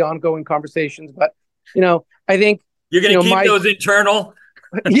 those will be ongoing conversations. But, I think, you're going to keep those internal?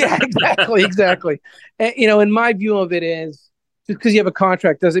 Yeah, exactly. And, and my view of it is just because you have a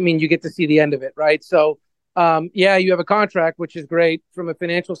contract doesn't mean you get to see the end of it, right? So, you have a contract, which is great from a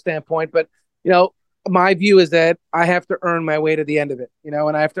financial standpoint, but, my view is that I have to earn my way to the end of it, and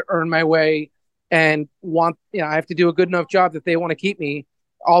I have to earn my way and I have to do a good enough job that they want to keep me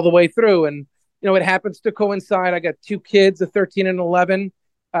all the way through. And, it happens to coincide. I got two kids, a 13 and 11.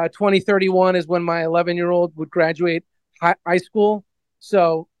 2031 is when my 11-year-old would graduate high school.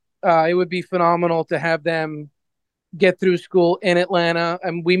 So it would be phenomenal to have them get through school in Atlanta.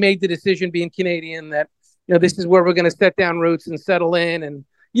 And we made the decision, being Canadian, that, this is where we're going to set down roots and settle in. And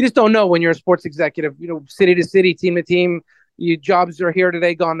you just don't know when you're a sports executive, city to city, team to team, your jobs are here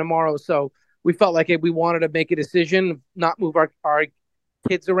today, gone tomorrow. So we felt like we wanted to make a decision, not move our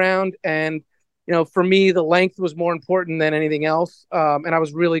kids around. And, for me, the length was more important than anything else. And I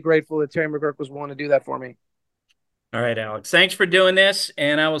was really grateful that Terry McGurk was willing to do that for me. All right, Alex, thanks for doing this.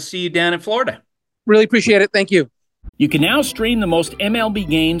 And I will see you down in Florida. Really appreciate it. Thank you. You can now stream the most MLB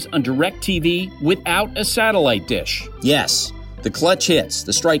games on DirecTV without a satellite dish. Yes. The clutch hits,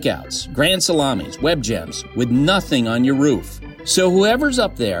 the strikeouts, grand salamis, web gems, with nothing on your roof. So whoever's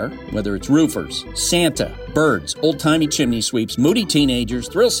up there, whether it's roofers, Santa, birds, old-timey chimney sweeps, moody teenagers,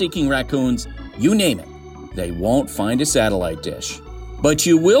 thrill-seeking raccoons, you name it, they won't find a satellite dish. But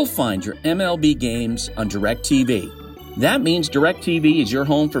you will find your MLB games on DirecTV. That means DirecTV is your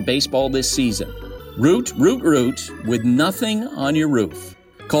home for baseball this season. Root with nothing on your roof.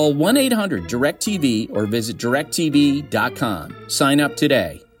 Call 1-800-DirecTV or visit directtv.com. Sign up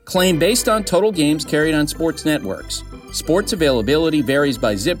today. Claim based on total games carried on sports networks. Sports availability varies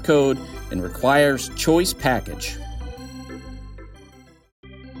by zip code and requires choice package.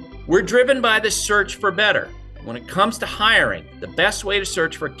 We're driven by the search for better. When it comes to hiring, the best way to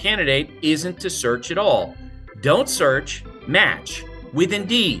search for a candidate isn't to search at all. Don't search, match with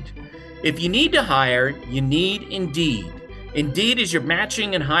Indeed. If you need to hire, you need Indeed. Indeed is your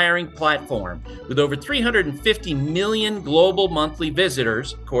matching and hiring platform. With over 350 million global monthly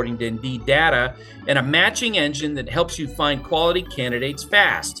visitors, according to Indeed data, and a matching engine that helps you find quality candidates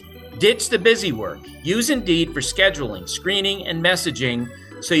fast. Ditch the busy work. Use Indeed for scheduling, screening, and messaging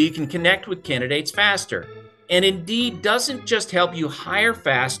so you can connect with candidates faster. And Indeed doesn't just help you hire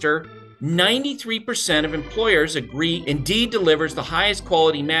faster. 93% of employers agree Indeed delivers the highest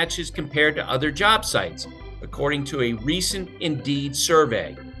quality matches compared to other job sites, according to a recent Indeed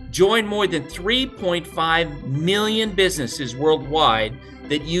survey. Join more than 3.5 million businesses worldwide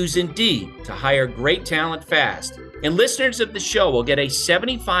that use Indeed to hire great talent fast. And listeners of the show will get a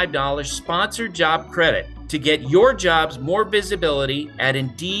 $75 sponsored job credit to get your jobs more visibility at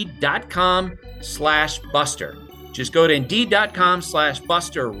Indeed.com/Buster. Just go to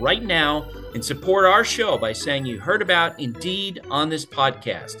Indeed.com/Buster right now and support our show by saying you heard about Indeed on this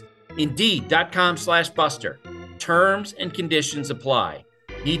podcast. Indeed.com/Buster. Terms and conditions apply.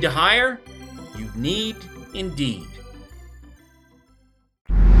 Need to hire? You need Indeed.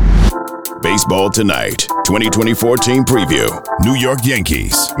 Baseball Tonight, 2024 team preview. New York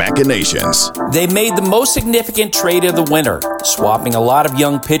Yankees, machinations. They made the most significant trade of the winter, swapping a lot of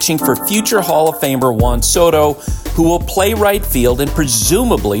young pitching for future Hall of Famer Juan Soto, who will play right field and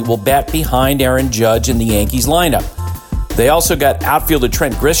presumably will bat behind Aaron Judge in the Yankees lineup. They also got outfielder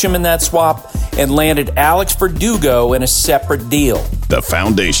Trent Grisham in that swap and landed Alex Verdugo in a separate deal. The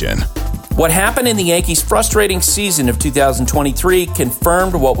foundation. What happened in the Yankees' frustrating season of 2023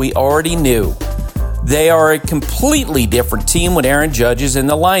 confirmed what we already knew. They are a completely different team when Aaron Judge is in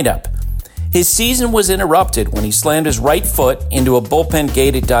the lineup. His season was interrupted when he slammed his right foot into a bullpen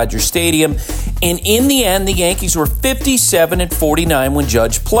gate at Dodger Stadium, and in the end, the Yankees were 57-49 when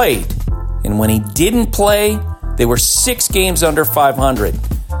Judge played. And when he didn't play, they were 6 games under 500.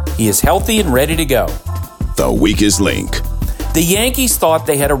 He is healthy and ready to go. The weakest link. The Yankees thought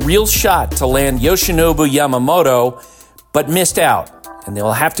they had a real shot to land Yoshinobu Yamamoto, but missed out. And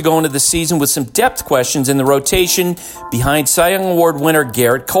they'll have to go into the season with some depth questions in the rotation behind Cy Young Award winner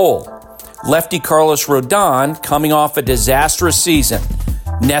Garrett Cole. Lefty Carlos Rodon coming off a disastrous season.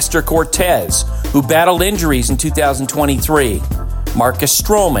 Nestor Cortez, who battled injuries in 2023. Marcus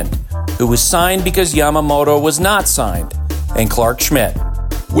Stroman, who was signed because Yamamoto was not signed. And Clark Schmidt.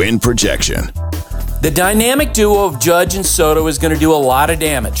 Win projection. The dynamic duo of Judge and Soto is going to do a lot of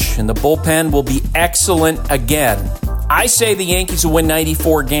damage, and the bullpen will be excellent again. I say the Yankees will win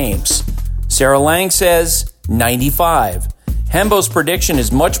 94 games. Sarah Lang says 95. Hembo's prediction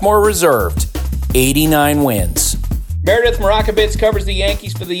is much more reserved, 89 wins. Meredith Marakovitz covers the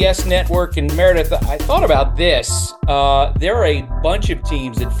Yankees for the Yes Network. And Meredith, I thought about this. There are a bunch of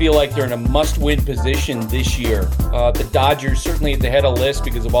teams that feel like they're in a must-win position this year. The Dodgers certainly at the head of the list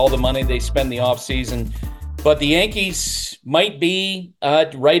because of all the money they spend the offseason. But the Yankees might be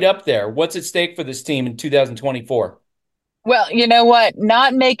right up there. What's at stake for this team in 2024? Well, you know what?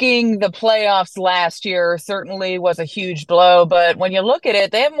 Not making the playoffs last year certainly was a huge blow. But when you look at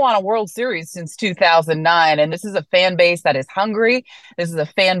it, they haven't won a World Series since 2009. And this is a fan base that is hungry. This is a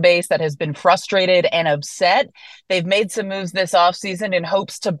fan base that has been frustrated and upset. They've made some moves this offseason in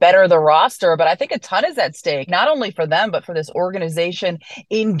hopes to better the roster. But I think a ton is at stake, not only for them, but for this organization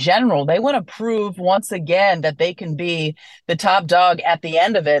in general. They want to prove once again that they can be the top dog at the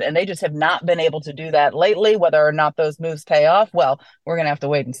end of it. And they just have not been able to do that lately. Whether or not those moves pay off, well, we're going to have to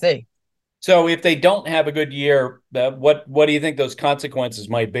wait and see. So if they don't have a good year, what do you think those consequences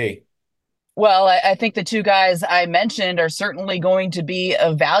might be? Well, I think the two guys I mentioned are certainly going to be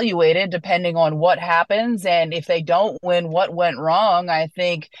evaluated depending on what happens. And if they don't win, what went wrong. I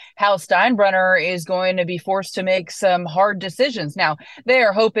think Hal Steinbrenner is going to be forced to make some hard decisions. Now, they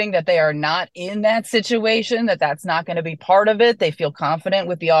are hoping that they are not in that situation, that that's not going to be part of it. They feel confident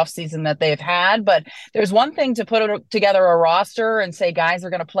with the offseason that they've had. But there's one thing to put together a roster and say guys are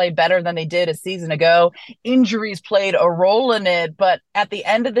going to play better than they did a season ago. Injuries played a role in it. But at the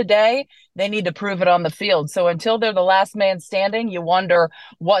end of the day, they need to prove it on the field. So until they're the last man standing, you wonder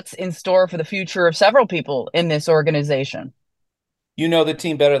what's in store for the future of several people in this organization. You know the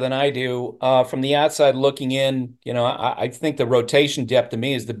team better than I do. From the outside looking in, I think the rotation depth to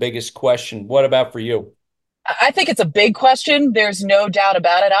me is the biggest question. What about for you? I think it's a big question. There's no doubt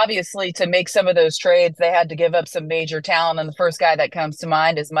about it. Obviously, to make some of those trades, they had to give up some major talent. And the first guy that comes to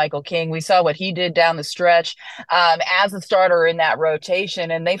mind is Michael King. We saw what he did down the stretch as a starter in that rotation.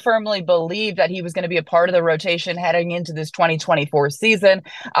 And they firmly believed that he was going to be a part of the rotation heading into this 2024 season.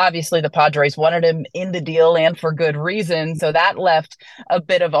 Obviously, the Padres wanted him in the deal and for good reason. So that left a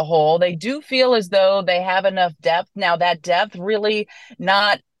bit of a hole. They do feel as though they have enough depth. Now, that depth really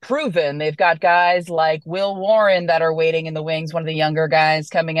not proven. They've got guys like Will Warren that are waiting in the wings, one of the younger guys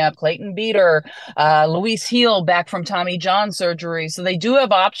coming up, Clayton Beater, Luis Heel back from Tommy John surgery. So they do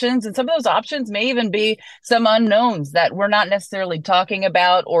have options, and some of those options may even be some unknowns that we're not necessarily talking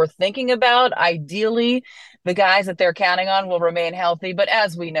about or thinking about. Ideally, the guys that they're counting on will remain healthy. But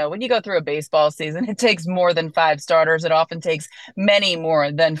as we know, when you go through a baseball season, it takes more than five starters. It often takes many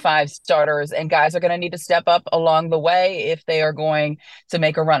more than five starters, and guys are going to need to step up along the way if they are going to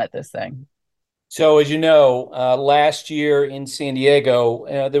make a run at this thing. So, as you know, last year in San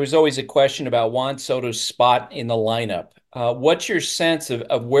Diego, there was always a question about Juan Soto's spot in the lineup. What's your sense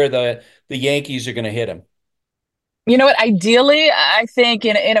of where the Yankees are going to hit him? You know what? Ideally, I think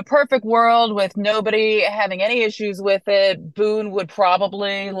in a perfect world with nobody having any issues with it, Boone would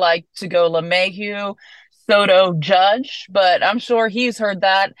probably like to go LeMahieu, Soto, Judge, but I'm sure he's heard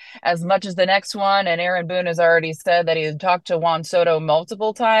that as much as the next one. And Aaron Boone has already said that he had talked to Juan Soto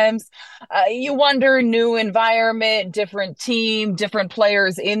multiple times. You wonder, new environment, different team, different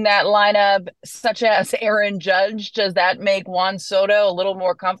players in that lineup, such as Aaron Judge. Does that make Juan Soto a little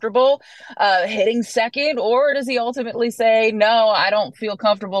more comfortable hitting second? Or does he ultimately say, no, I don't feel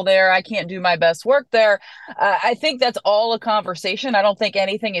comfortable there. I can't do my best work there. I think that's all a conversation. I don't think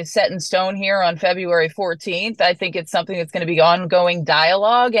anything is set in stone here on February 14th. I think it's something that's going to be ongoing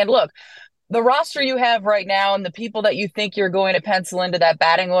dialogue. And look, the roster you have right now and the people that you think you're going to pencil into that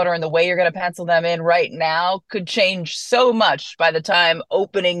batting order and the way you're going to pencil them in right now could change so much by the time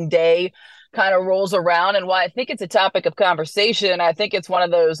opening day kind of rolls around. And why I think it's a topic of conversation, I think it's one of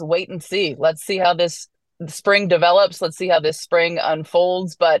those wait and see. Let's see how this spring develops. Let's see how this spring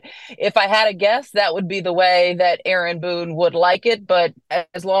unfolds. But if I had a guess, that would be the way that Aaron Boone would like it. But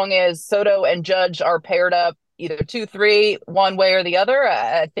as long as Soto and Judge are paired up, either 2-3, one way or the other,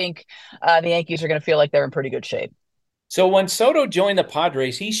 I think the Yankees are going to feel like they're in pretty good shape. So when Soto joined the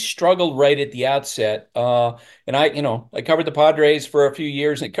Padres, he struggled right at the outset. And I covered the Padres for a few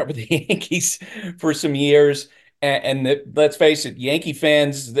years and covered the Yankees for some years. Let's face it, Yankee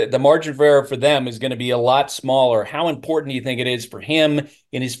fans, the margin for error for them is going to be a lot smaller. How important do you think it is for him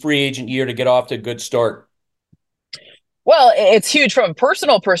in his free agent year to get off to a good start? Well, it's huge from a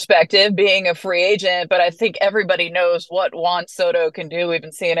personal perspective, being a free agent, but I think everybody knows what Juan Soto can do. We've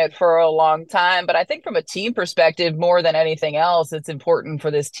been seeing it for a long time. But I think from a team perspective, more than anything else, it's important for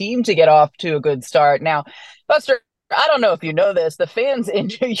this team to get off to a good start. Now, Buster, I don't know if you know this, the fans in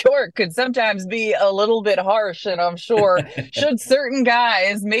New York could sometimes be a little bit harsh. And I'm sure should certain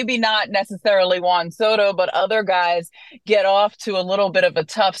guys, maybe not necessarily Juan Soto, but other guys get off to a little bit of a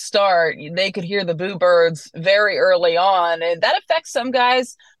tough start, they could hear the boo birds very early on. And that affects some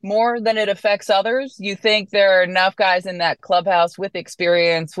guys more than it affects others. You think there are enough guys in that clubhouse with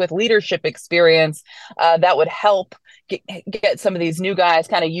experience, with leadership experience, that would help get some of these new guys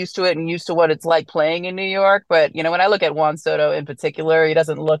kind of used to it and used to what it's like playing in New York. But when I look at Juan Soto in particular, he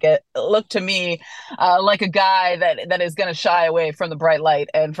doesn't look to me like a guy that is going to shy away from the bright light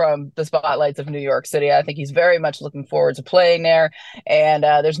and from the spotlights of New York City. I think he's very much looking forward to playing there, and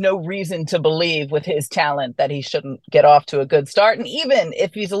there's no reason to believe with his talent that he shouldn't get off to a good start. And even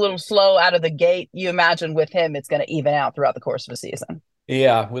if he's a little slow out of the gate, you imagine with him it's going to even out throughout the course of a season.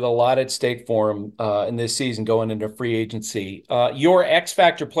 Yeah, with a lot at stake for him in this season going into free agency. Your X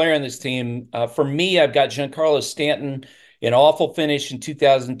factor player on this team, for me, I've got Giancarlo Stanton, an awful finish in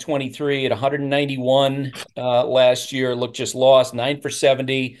 2023 at 191 last year. Looked just lost, 9 for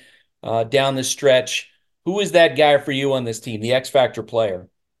 70 down the stretch. Who is that guy for you on this team, the X factor player?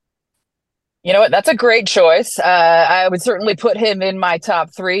 You know what? That's a great choice. I would certainly put him in my top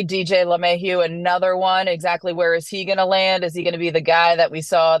three. DJ LeMahieu, another one. Exactly where is he going to land? Is he going to be the guy that we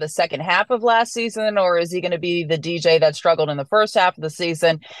saw the second half of last season, or is he going to be the DJ that struggled in the first half of the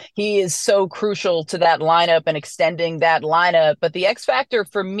season? He is so crucial to that lineup and extending that lineup. But the X factor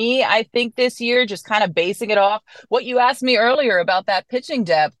for me, I think this year, just kind of basing it off what you asked me earlier about that pitching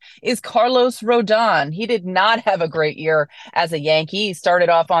depth, is Carlos Rodon. He did not have a great year as a Yankee. He started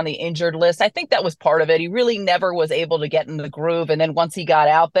off on the injured list. I think that was part of it. He really never was able to get in the groove. And then once he got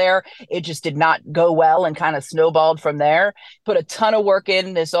out there, it just did not go well and kind of snowballed from there. Put a ton of work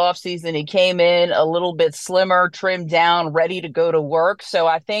in this offseason. He came in a little bit slimmer, trimmed down, ready to go to work. So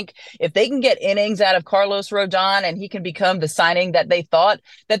I think if they can get innings out of Carlos Rodon and he can become the signing that they thought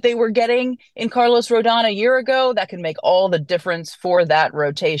that they were getting in Carlos Rodon a year ago, that can make all the difference for that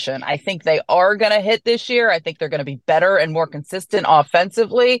rotation. I think they are going to hit this year. I think they're going to be better and more consistent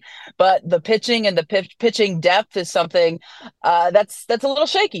offensively, but the pitching and the pitching depth is something that's a little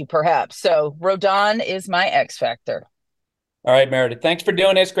shaky, perhaps. So Rodon is my X factor. All right, Meredith. Thanks for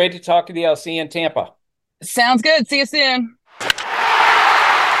doing this. Great to talk to you. I'll see you in Tampa. Sounds good. See you soon.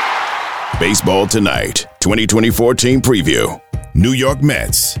 Baseball Tonight, 2024 team preview. New York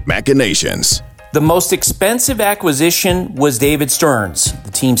Mets, machinations. The most expensive acquisition was David Stearns,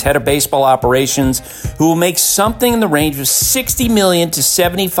 the team's head of baseball operations, who will make something in the range of $60 million to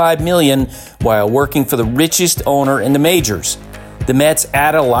 $75 million while working for the richest owner in the majors. The Mets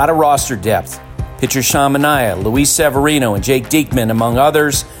added a lot of roster depth. Pitcher Sean Manaea, Luis Severino, and Jake Diekman, among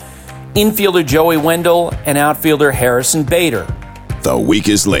others. Infielder Joey Wendell and outfielder Harrison Bader. The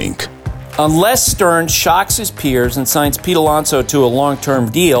weakest link. Unless Stearns shocks his peers and signs Pete Alonso to a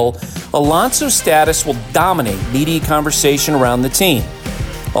long-term deal, Alonso's status will dominate media conversation around the team.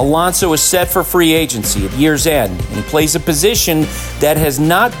 Alonso is set for free agency at year's end, and he plays a position that has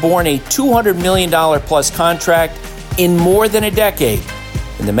not borne a $200 million plus contract in more than a decade.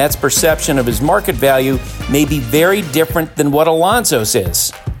 And the Mets' perception of his market value may be very different than what Alonso's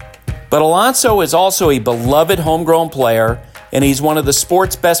is. But Alonso is also a beloved homegrown player, and he's one of the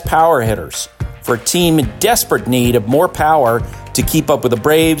sport's best power hitters for a team in desperate need of more power to keep up with the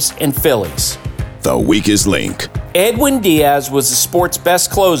Braves and Phillies. The weakest link. Edwin Diaz was the sport's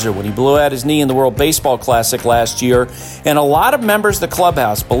best closer when he blew out his knee in the World Baseball Classic last year, and a lot of members of the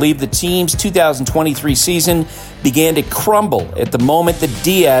clubhouse believe the team's 2023 season began to crumble at the moment that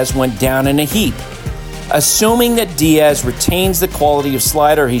Diaz went down in a heap. Assuming that Diaz retains the quality of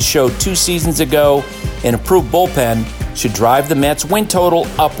slider he showed 2 seasons ago and improved bullpen should drive the Mets' win total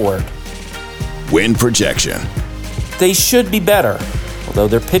upward. Win projection. They should be better, although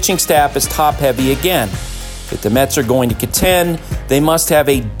their pitching staff is top-heavy again. If the Mets are going to contend, they must have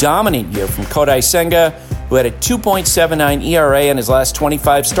a dominant year from Kodai Senga, who had a 2.79 ERA in his last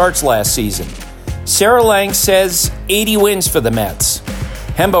 25 starts last season. Sarah Lang says 80 wins for the Mets.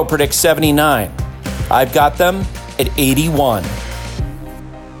 Hembo predicts 79. I've got them at 81.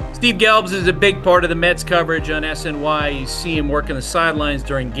 Steve Gelbs is a big part of the Mets coverage on SNY. You see him working the sidelines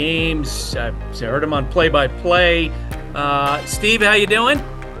during games. I heard him on play-by-play. Steve, how you doing?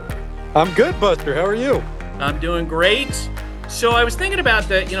 I'm good, Buster. How are you? I'm doing great. So I was thinking about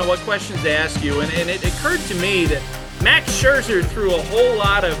what questions to ask you, and it occurred to me that Max Scherzer threw a whole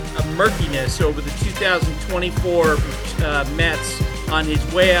lot of murkiness over the 2024 Mets on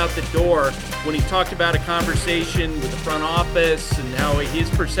his way out the door when he talked about a conversation with the front office and how his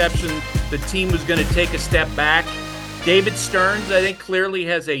perception the team was going to take a step back. David Stearns, I think, clearly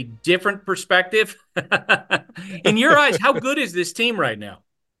has a different perspective. In your eyes, how good is this team right now?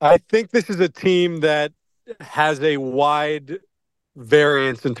 I think this is a team that has a wide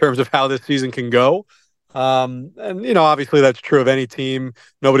variance in terms of how this season can go. And, obviously that's true of any team.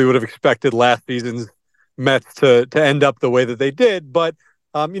 Nobody would have expected last season's Mets to end up the way that they did. But,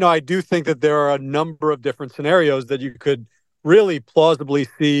 I do think that there are a number of different scenarios that you could really plausibly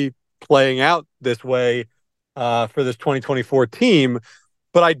see playing out this way for this 2024 team.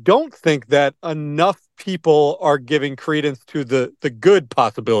 But I don't think that enough people are giving credence to the good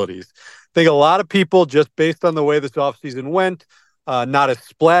possibilities. I think a lot of people, just based on the way this offseason went, not as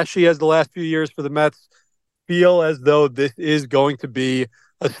splashy as the last few years for the Mets, feel as though this is going to be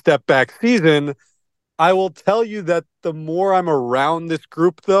a step back season. I will tell you that the more I'm around this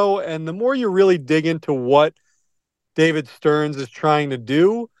group, though, and the more you really dig into what David Stearns is trying to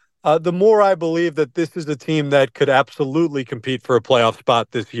do, the more I believe that this is a team that could absolutely compete for a playoff spot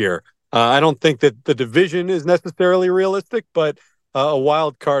this year. I don't think that the division is necessarily realistic, but a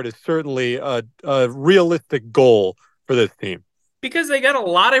wild card is certainly a realistic goal for this team. Because they got a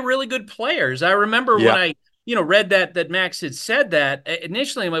lot of really good players. I remember when I read that Max had said that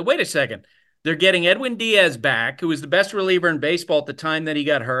initially, I'm like, wait a second. They're getting Edwin Diaz back, who was the best reliever in baseball at the time that he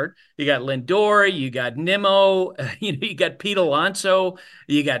got hurt. You got Lindor, you got Nimmo, you got Pete Alonso,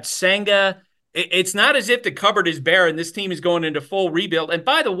 you got Senga. It's not as if the cupboard is bare and this team is going into full rebuild. And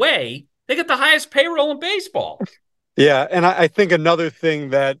by the way, they got the highest payroll in baseball. Yeah, and I think another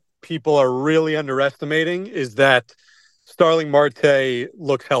thing that people are really underestimating is that Starling Marte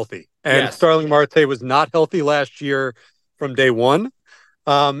looks healthy. And Yes. Starling Marte was not healthy last year from day one.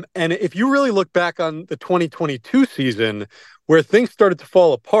 And if you really look back on the 2022 season, where things started to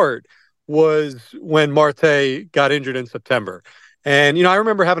fall apart was when Marte got injured in September. And, I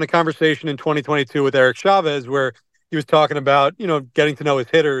remember having a conversation in 2022 with Eric Chavez where he was talking about, getting to know his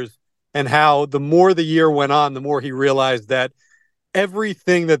hitters and how the more the year went on, the more he realized that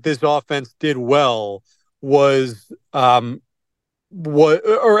everything that this offense did well was or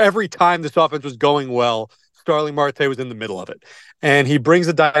every time this offense was going well, Starling Marte was in the middle of it. And he brings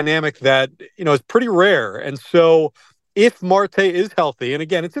a dynamic that, is pretty rare. And so if Marte is healthy, and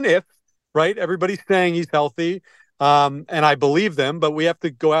again, it's an if, right? Everybody's saying he's healthy. And I believe them, but we have to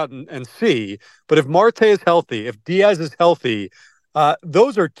go out and see. But if Marte is healthy, if Diaz is healthy,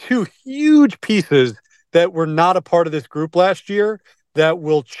 those are two huge pieces that were not a part of this group last year that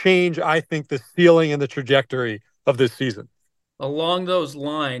will change, I think, the ceiling and the trajectory of this season. Along those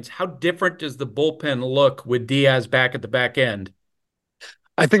lines, how different does the bullpen look with Diaz back at the back end?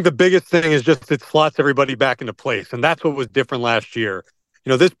 I think the biggest thing is just it slots everybody back into place. And that's what was different last year.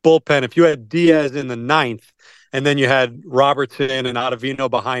 This bullpen, if you had Diaz in the ninth and then you had Robertson and Ottavino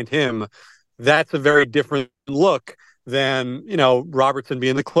behind him, that's a very different look than, Robertson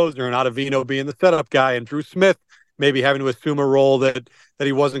being the closer and Ottavino being the setup guy and Drew Smith maybe having to assume a role that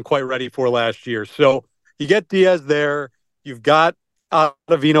he wasn't quite ready for last year. So you get Diaz there. You've got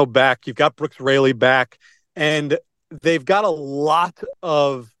Ottavino back. You've got Brooks Raley back. And they've got a lot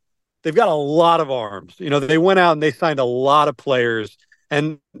of arms. They went out and they signed a lot of players,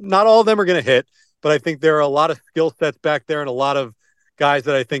 and not all of them are going to hit, but I think there are a lot of skill sets back there and a lot of guys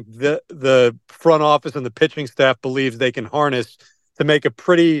that I think the front office and the pitching staff believes they can harness to make a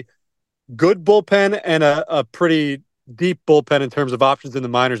pretty good bullpen and a pretty deep bullpen in terms of options in the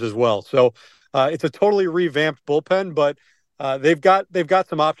minors as well. So it's a totally revamped bullpen, but they've got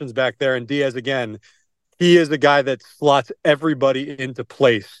some options back there. And Diaz, again, he is a guy that slots everybody into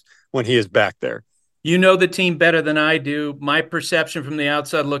place when he is back there. You know the team better than I do. My perception from the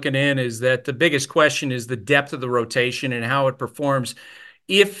outside looking in is that the biggest question is the depth of the rotation and how it performs.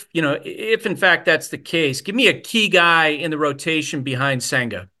 If in fact that's the case, give me a key guy in the rotation behind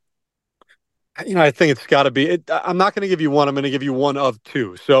Senga. I think it's got to be. I'm not going to give you one. I'm going to give you one of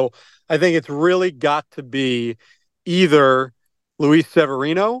two. So I think it's really got to be either Luis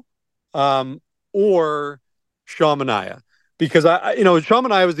Severino or Sean Manaea. Because Sean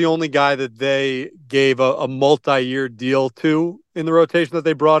Manaea was the only guy that they gave a multi-year deal to in the rotation that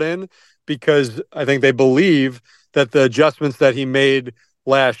they brought in, because I think they believe that the adjustments that he made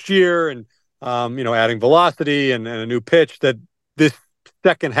last year and adding velocity and a new pitch, that this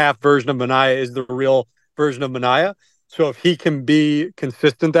second half version of Manaea is the real version of Manaea. So if he can be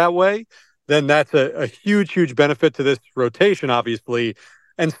consistent that way, then that's a huge, huge benefit to this rotation, obviously.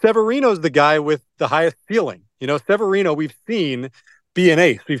 And Severino's the guy with the highest ceiling. Severino, we've seen be an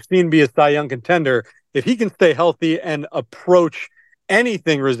ace. We've seen be a Cy Young contender. If he can stay healthy and approach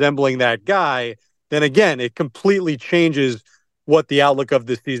anything resembling that guy, then again, it completely changes what the outlook of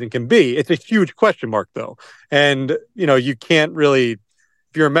this season can be. It's a huge question mark, though. And, you can't really,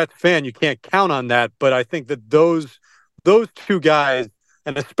 if you're a Mets fan, you can't count on that. But I think that those two guys,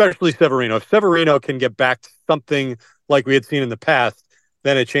 and especially Severino, if Severino can get back to something like we had seen in the past,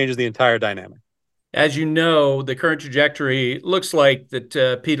 then it changes the entire dynamic. As you know, the current trajectory looks like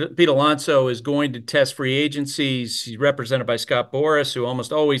that Pete Alonso is going to test free agencies. He's represented by Scott Boras, who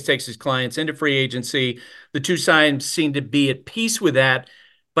almost always takes his clients into free agency. The two sides seem to be at peace with that.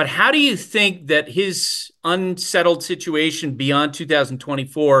 But how do you think that his unsettled situation beyond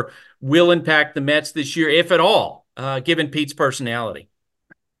 2024 will impact the Mets this year, if at all, given Pete's personality?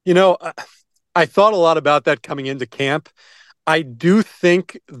 I thought a lot about that coming into camp. I do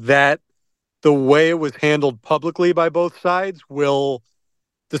think that the way it was handled publicly by both sides will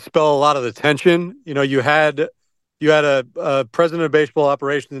dispel a lot of the tension. You had a president of baseball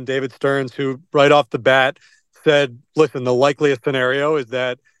operations in David Stearns who right off the bat said, listen, the likeliest scenario is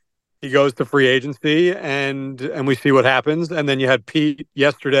that he goes to free agency and we see what happens. And then you had Pete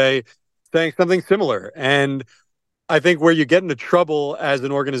yesterday saying something similar. And I think where you get into trouble as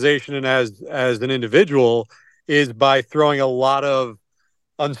an organization and as an individual is by throwing a lot of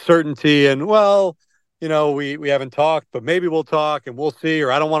uncertainty and, we haven't talked, but maybe we'll talk and we'll see,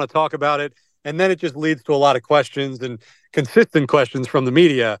 or I don't want to talk about it. and then it just leads to a lot of questions and consistent questions from the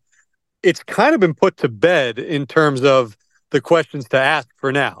media. It's kind of been put to bed in terms of the questions to ask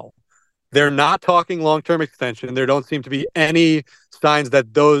for now. They're not talking long-term extension. There don't seem to be any signs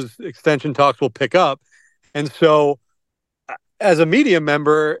that those extension talks will pick up. And so as a media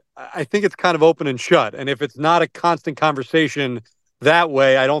member, I think it's kind of open and shut. And if it's not a constant conversation that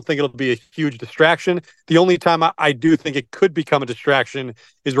way, I don't think it'll be a huge distraction. The only time I do think it could become a distraction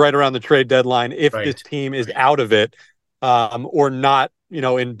is right around the trade deadline if this team is out of it or not,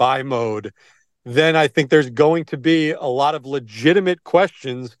 in buy mode. Then I think there's going to be a lot of legitimate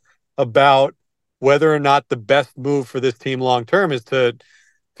questions about whether or not the best move for this team long term is to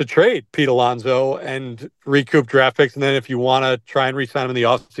trade Pete Alonso and recoup draft picks. And then if you want to try and re-sign him in the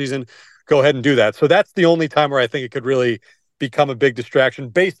offseason, go ahead and do that. So that's the only time where I think it could really become a big distraction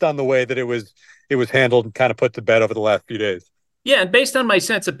based on the way that it was handled and kind of put to bed over the last few days. Yeah, and based on my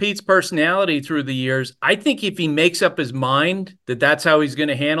sense of Pete's personality through the years, I think if he makes up his mind that that's how he's going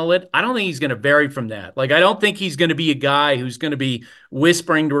to handle it, I don't think he's going to vary from that. Like, I don't think he's going to be a guy who's going to be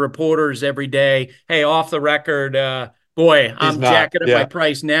whispering to reporters every day, hey, off the record, boy, I'm jacking up my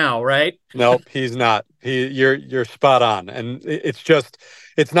price now, right? Nope, he's not. You're spot on. And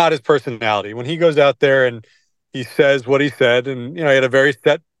it's not his personality. When he goes out there and he says what he said, and he had a very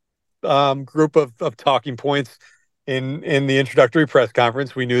set group of talking points in the introductory press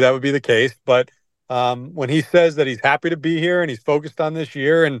conference. We knew that would be the case. But when he says that he's happy to be here and he's focused on this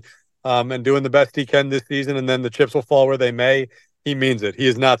year and doing the best he can this season, and then the chips will fall where they may, he means it. He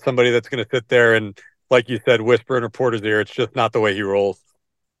is not somebody that's going to sit there and, like you said, whisper in reporters' ear. It's just not the way he rolls.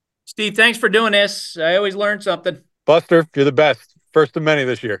 Steve, thanks for doing this. I always learn something. Buster, you're the best. First of many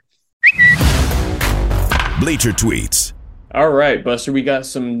this year. Bleacher Tweets. All right, Buster, we got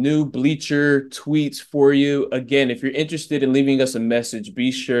some new Bleacher tweets for you. Again, if you're interested in leaving us a message,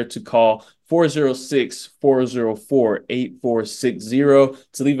 be sure to call 406-404-8460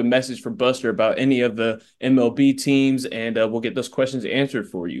 to leave a message for Buster about any of the MLB teams, and we'll get those questions answered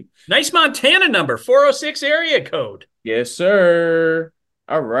for you. Nice Montana number, 406 area code. Yes, sir.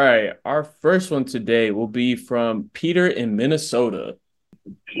 All right, our first one today will be from Peter in Minnesota.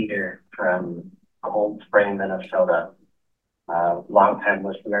 Peter from Cold Spring, Minnesota. Long-time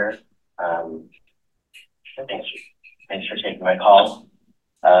listener. Thanks for taking my call.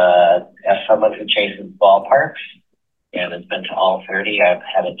 As someone who chases ballparks and has been to all 30, I've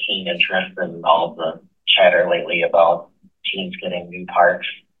had a keen interest in all of the chatter lately about teams getting new parks,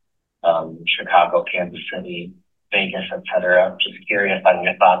 Chicago, Kansas City, Vegas, etc. Just curious on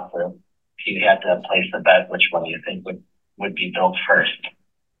your thoughts. If you had to place a bet, which one do you think would be built first?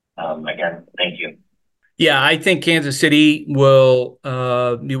 Again, thank you. Yeah, I think Kansas City will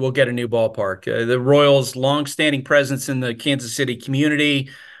get a new ballpark. The Royals' longstanding presence in the Kansas City community.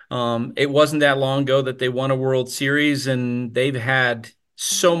 It wasn't that long ago that they won a World Series, and they've had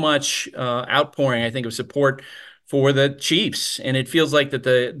so much outpouring, I think, of support for the Chiefs. And it feels like that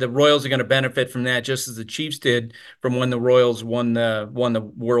the Royals are going to benefit from that, just as the Chiefs did from when the Royals won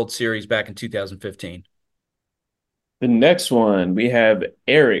the World Series back in 2015. The next one, we have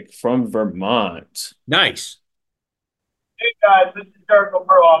Eric from Vermont. Nice. Hey, guys, this is Eric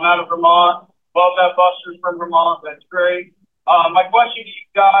O'Burrow. I'm out of Vermont. Love that Buster's from Vermont. That's great. My question to you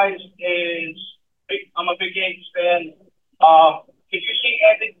guys is, I'm a big Yankees fan. Could you see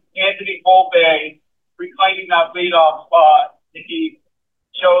Anthony Volpe reclaiming that leadoff spot if he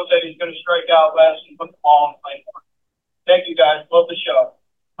shows that he's going to strike out less and put the ball in play more? Thank you, guys. Love the show.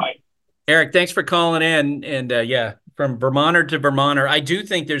 Bye. Eric, thanks for calling in. And yeah, from Vermonter to Vermonter, I do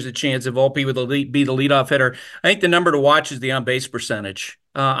think there's a chance that Volpe will be the leadoff hitter. I think the number to watch is the on-base percentage.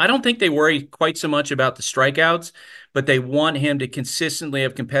 I don't think they worry quite so much about the strikeouts, but they want him to consistently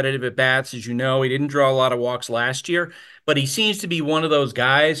have competitive at-bats. As you know, he didn't draw a lot of walks last year, but he seems to be one of those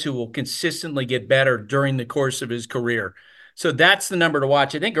guys who will consistently get better during the course of his career. So that's the number to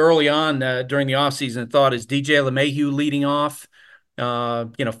watch. I think early on during the offseason, thought is DJ LeMahieu leading off,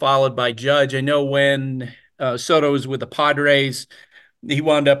 followed by Judge. I know when Soto was with the Padres, he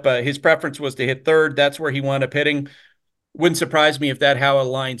wound up, his preference was to hit third. That's where he wound up hitting. Wouldn't surprise me if that how it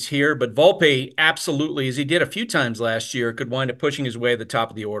aligns here, but Volpe absolutely, as he did a few times last year, could wind up pushing his way at the top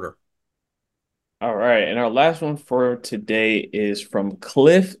of the order. All right, and our last one for today is from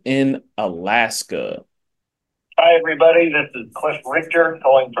Cliff in Alaska. Hi, everybody. This is Cliff Richter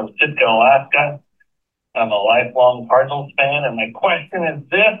calling from Sitka, Alaska. I'm a lifelong Cardinals fan, and my question is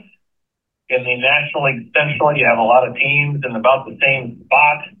this. In the National League Central, you have a lot of teams in about the same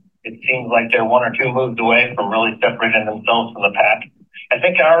spot. It seems like they're one or two moves away from really separating themselves from the pack. I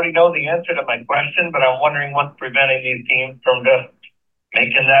think I already know the answer to my question, but I'm wondering what's preventing these teams from just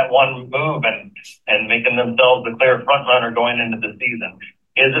making that one move and making themselves the clear front runner going into the season?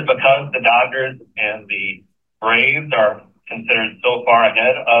 Is it because the Dodgers and the Braves are considered so far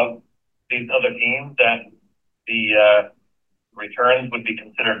ahead of these other teams that the returns would be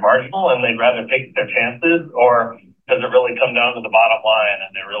considered marginal and they'd rather take their chances? Or does it really come down to the bottom line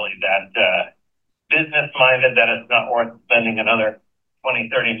and they're really that business minded that it's not worth spending another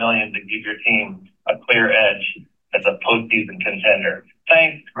 20-30 million to give your team a clear edge as a postseason contender?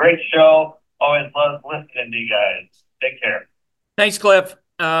 Thanks. Great show. Always love listening to you guys. Take care. Thanks, Cliff.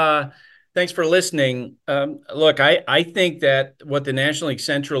 Thanks for listening. Look, I think that what the National League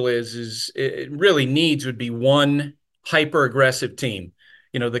Central is it really needs would be one hyper aggressive team.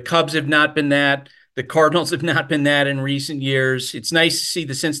 You know, the Cubs have not been that. The Cardinals have not been that in recent years. It's nice to see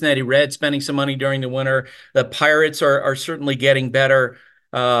the Cincinnati Reds spending some money during the winter. The Pirates are certainly getting better.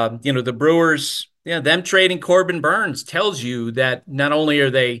 The Brewers, them trading Corbin Burns tells you that not only are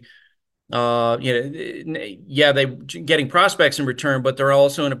they they getting prospects in return, but they're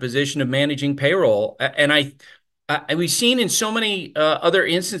also in a position of managing payroll. And we've seen in so many other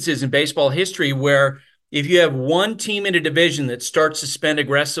instances in baseball history where if you have one team in a division that starts to spend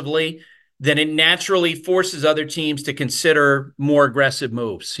aggressively, then it naturally forces other teams to consider more aggressive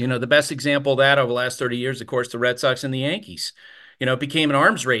moves. You know, the best example of that over the last 30 years, of course, the Red Sox and the Yankees. You know, it became an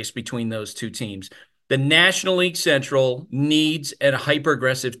arms race between those two teams. The National League Central needs a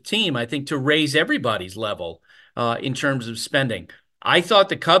hyper-aggressive team, I think, to raise everybody's level in terms of spending. I thought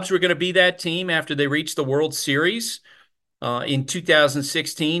the Cubs were going to be that team after they reached the World Series in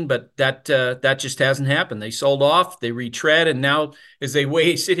 2016, but that just hasn't happened. They sold off, they retread, and now as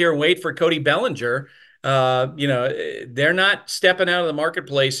they sit here and wait for Cody Bellinger, they're not stepping out of the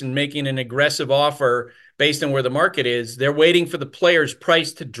marketplace and making an aggressive offer based on where the market is. They're waiting for the player's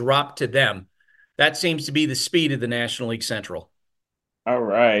price to drop to them. That seems to be the speed of the National League Central. All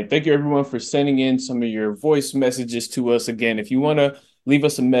right. Thank you, everyone, for sending in some of your voice messages to us. Again, if you want to leave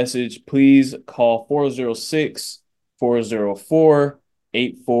us a message, please call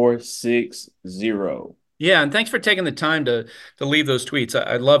 406-404-8460. Yeah, and thanks for taking the time to leave those tweets.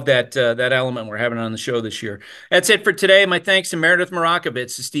 I love that element we're having on the show this year. That's it for today. My thanks to Meredith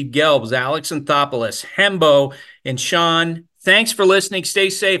Marakovitz, to Steve Gelbs, Alex Anthopoulos, Hembo, and Sean. Thanks for listening.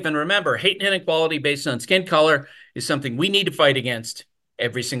 Stay safe. And remember, hate and inequality based on skin color is something we need to fight against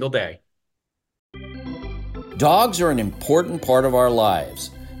every single day. Dogs are an important part of our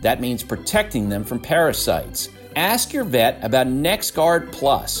lives. That means protecting them from parasites. Ask your vet about NexGard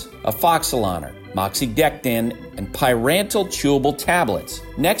Plus, afoxolaner, moxidectin, and pyrantel chewable tablets.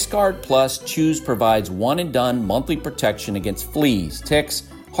 NexGard Plus Chews provides one-and-done monthly protection against fleas, ticks,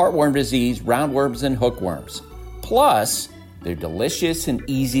 heartworm disease, roundworms, and hookworms. Plus, they're delicious and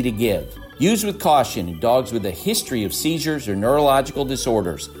easy to give. Use with caution in dogs with a history of seizures or neurological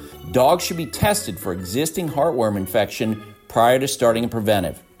disorders. Dogs should be tested for existing heartworm infection prior to starting a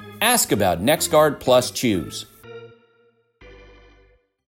preventive. Ask about NexGard Plus Chews.